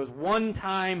that have those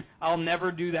one-time, I'll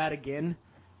never do that again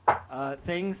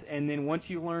things. And then once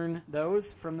you learn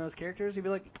those from those characters, you'll be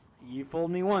like, you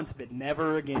fooled me once, but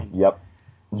never again. Yep.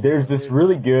 There's this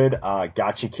really good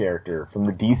gotcha character from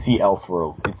the DC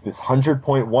Elseworlds. It's this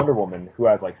 100-point Wonder Woman who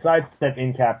has sidestep,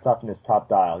 in-cap, toughness, top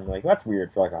dial. And you're like, that's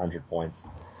weird for 100 points.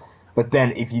 But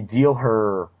then if you deal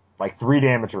her 3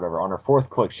 damage or whatever, on her 4th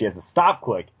click, she has a stop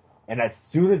click. And as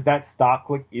soon as that stop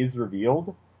click is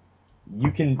revealed,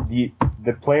 you can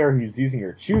the player who's using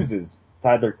her chooses to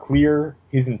either clear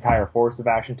his entire force of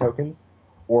action tokens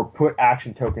or put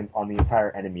action tokens on the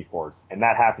entire enemy force. And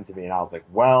that happened to me, and I was like,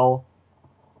 well,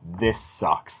 this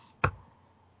sucks.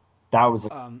 That was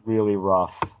really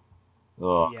rough.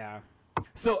 Ugh. Yeah.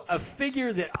 So a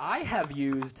figure that I have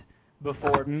used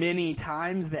before many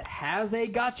times that has a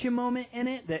gotcha moment in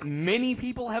it that many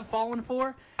people have fallen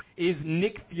for is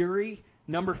Nick Fury,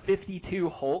 number 52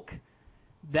 Hulk.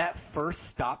 That first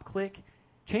stop click,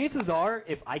 chances are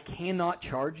if I cannot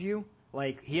charge you,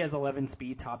 like he has 11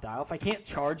 speed top dial, if I can't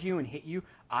charge you and hit you,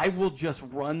 I will just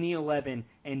run the 11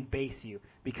 and base you.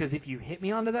 Because if you hit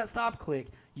me onto that stop click,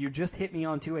 you just hit me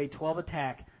onto a 12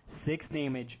 attack, 6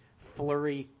 damage,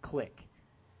 flurry click.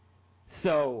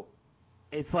 So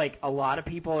it's like a lot of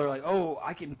people are like, oh,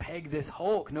 I can peg this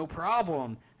Hulk, no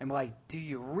problem. I'm like, do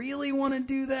you really want to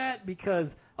do that?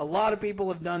 Because a lot of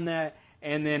people have done that,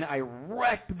 and then I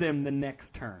wrecked them the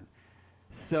next turn.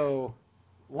 So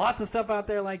lots of stuff out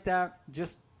there like that.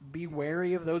 Just be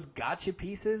wary of those gotcha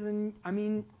pieces. And, I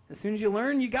mean, as soon as you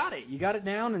learn, you got it. You got it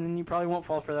down, and then you probably won't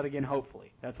fall for that again,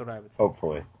 hopefully. That's what I would say.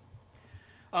 Hopefully.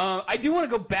 I do want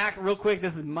to go back real quick.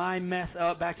 This is my mess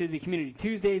up. Back to the Community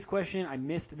Tuesdays question. I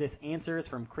missed this answer. It's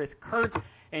from Chris Kurtz.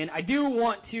 And I do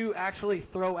want to actually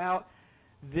throw out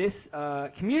this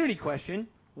community question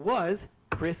was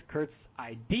Chris Kurtz's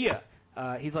idea.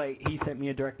 He sent me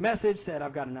a direct message, said,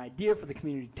 I've got an idea for the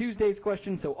Community Tuesdays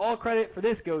question, so all credit for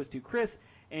this goes to Chris,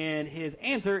 and his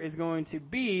answer is going to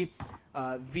be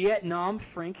Vietnam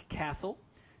Frank Castle,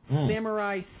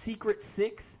 Samurai Secret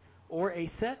 6, or a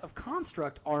set of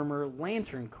Construct Armor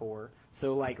Lantern Corps,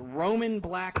 so like Roman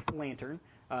Black Lantern,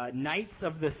 Knights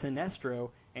of the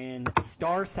Sinestro, and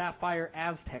Star Sapphire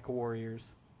Aztec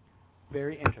Warriors.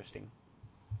 Very interesting.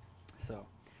 So,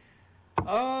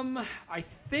 I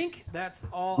think that's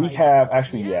all. We have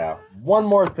one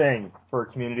more thing for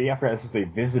community. I forgot this was a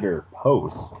visitor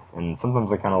post, and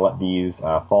sometimes I kind of let these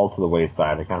fall to the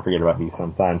wayside. I kind of forget about these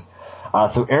sometimes.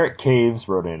 So Eric Caves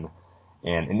wrote in,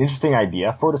 and an interesting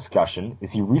idea for discussion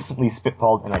is he recently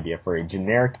spitballed an idea for a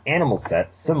generic animal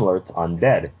set similar to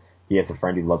Undead. He has a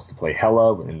friend who loves to play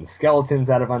Hela, and the skeletons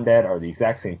out of Undead are the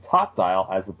exact same top dial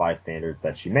as the bystanders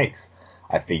that she makes.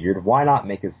 I figured, why not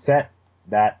make a set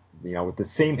that, with the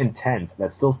same intent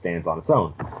that still stands on its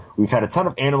own? We've had a ton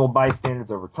of animal bystanders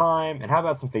over time, and how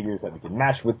about some figures that we can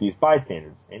match with these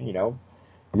bystanders? And, they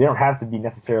don't have to be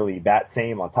necessarily that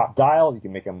same on top dial. You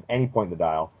can make them any point in the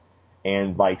dial.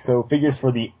 And, so figures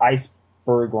for the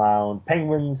Iceberg Lounge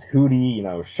penguins,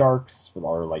 Hootie, sharks,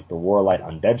 or, the Warlight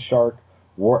Undead Shark,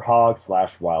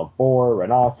 Warthog / Wild Boar,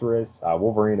 Rhinoceros,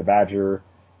 Wolverine the Badger,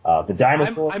 the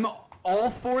Dinosaur. I'm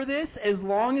all for this as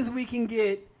long as we can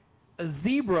get a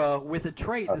zebra with a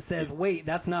trait that says, wait,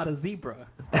 that's not a zebra.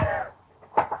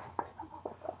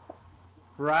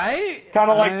 Right?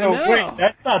 Kind of like, wait,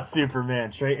 that's not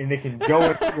Superman trait, and they can go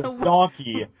with a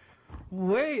donkey.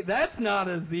 Wait, that's not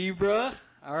a zebra.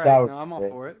 All right, I'm all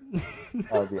for it.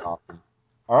 That would be awesome.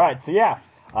 All right, so yeah,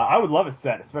 I would love a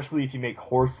set, especially if you make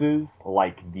horses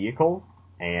like vehicles,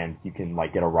 and you can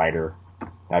get a rider.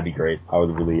 That'd be great. I'd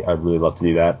really love to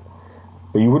do that.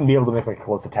 But you wouldn't be able to make a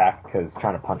close attack because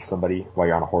trying to punch somebody while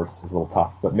you're on a horse is a little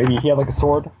tough. But maybe if you have a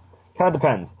sword, kind of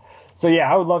depends. So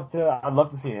yeah, I'd love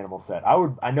to see an animal set.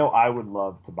 I know I would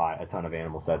love to buy a ton of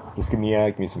animal sets. Just give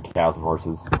me some cows and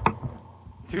horses.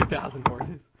 2,000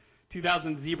 horses.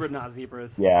 2,000 zebra, not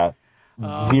zebras. Yeah.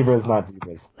 Zebras, not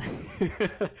zebras.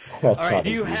 All right, do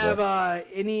you have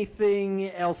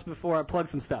anything else before I plug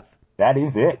some stuff? That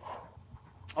is it.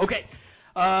 Okay.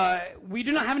 We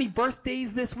do not have any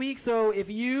birthdays this week, so if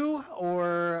you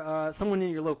or someone in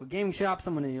your local gaming shop,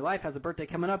 someone in your life has a birthday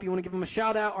coming up, you want to give them a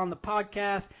shout-out on the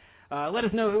podcast, let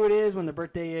us know who it is, when their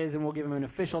birthday is, and we'll give them an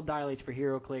official Dial H for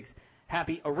HeroClix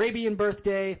Happy Arabian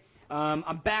birthday.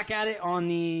 I'm back at it on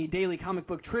the daily comic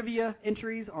book trivia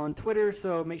entries on Twitter,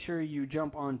 so make sure you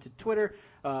jump onto Twitter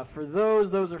for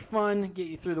those. Those are fun, get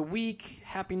you through the week,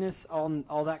 happiness,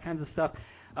 all that kinds of stuff.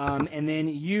 And then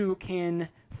you can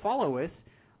follow us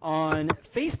on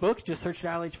Facebook. Just search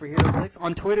Dial H for HeroClix.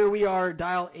 On Twitter, we are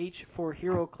Dial H for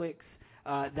HeroClix.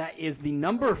 That is the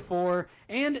number 4.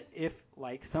 And if,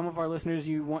 like some of our listeners,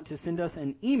 you want to send us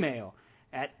an email,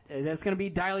 that's going to be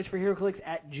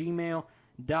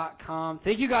dialhforheroclix@gmail.com.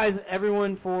 Thank you guys,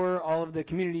 everyone, for all of the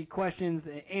community questions,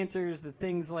 the answers, the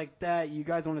things like that you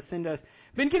guys want to send us.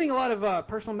 Been getting a lot of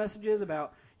personal messages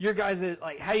about your guys,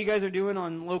 how you guys are doing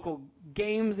on local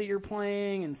games that you're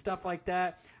playing and stuff like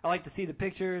that. I like to see the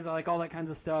pictures. I like all that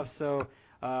kinds of stuff. So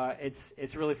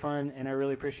it's really fun, and I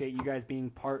really appreciate you guys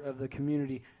being part of the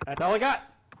community. That's all I got.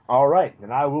 All right,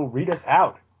 and I will read us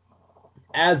out.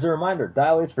 As a reminder,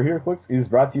 Dial H for HeroClix is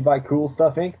brought to you by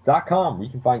CoolStuffInc.com. You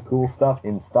can find cool stuff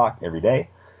in stock every day,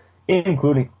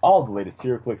 including all the latest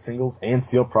HeroClix singles and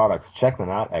sealed products. Check them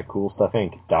out at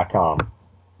CoolStuffInc.com.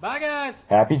 Bye, guys.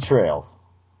 Happy trails.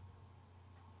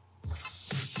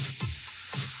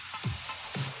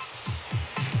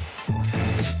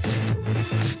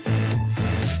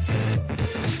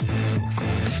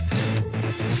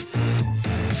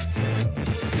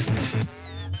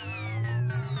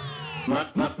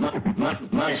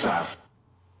 Money style.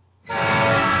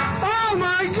 Oh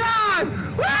my God!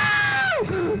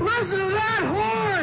 Woo! Listen to that horn!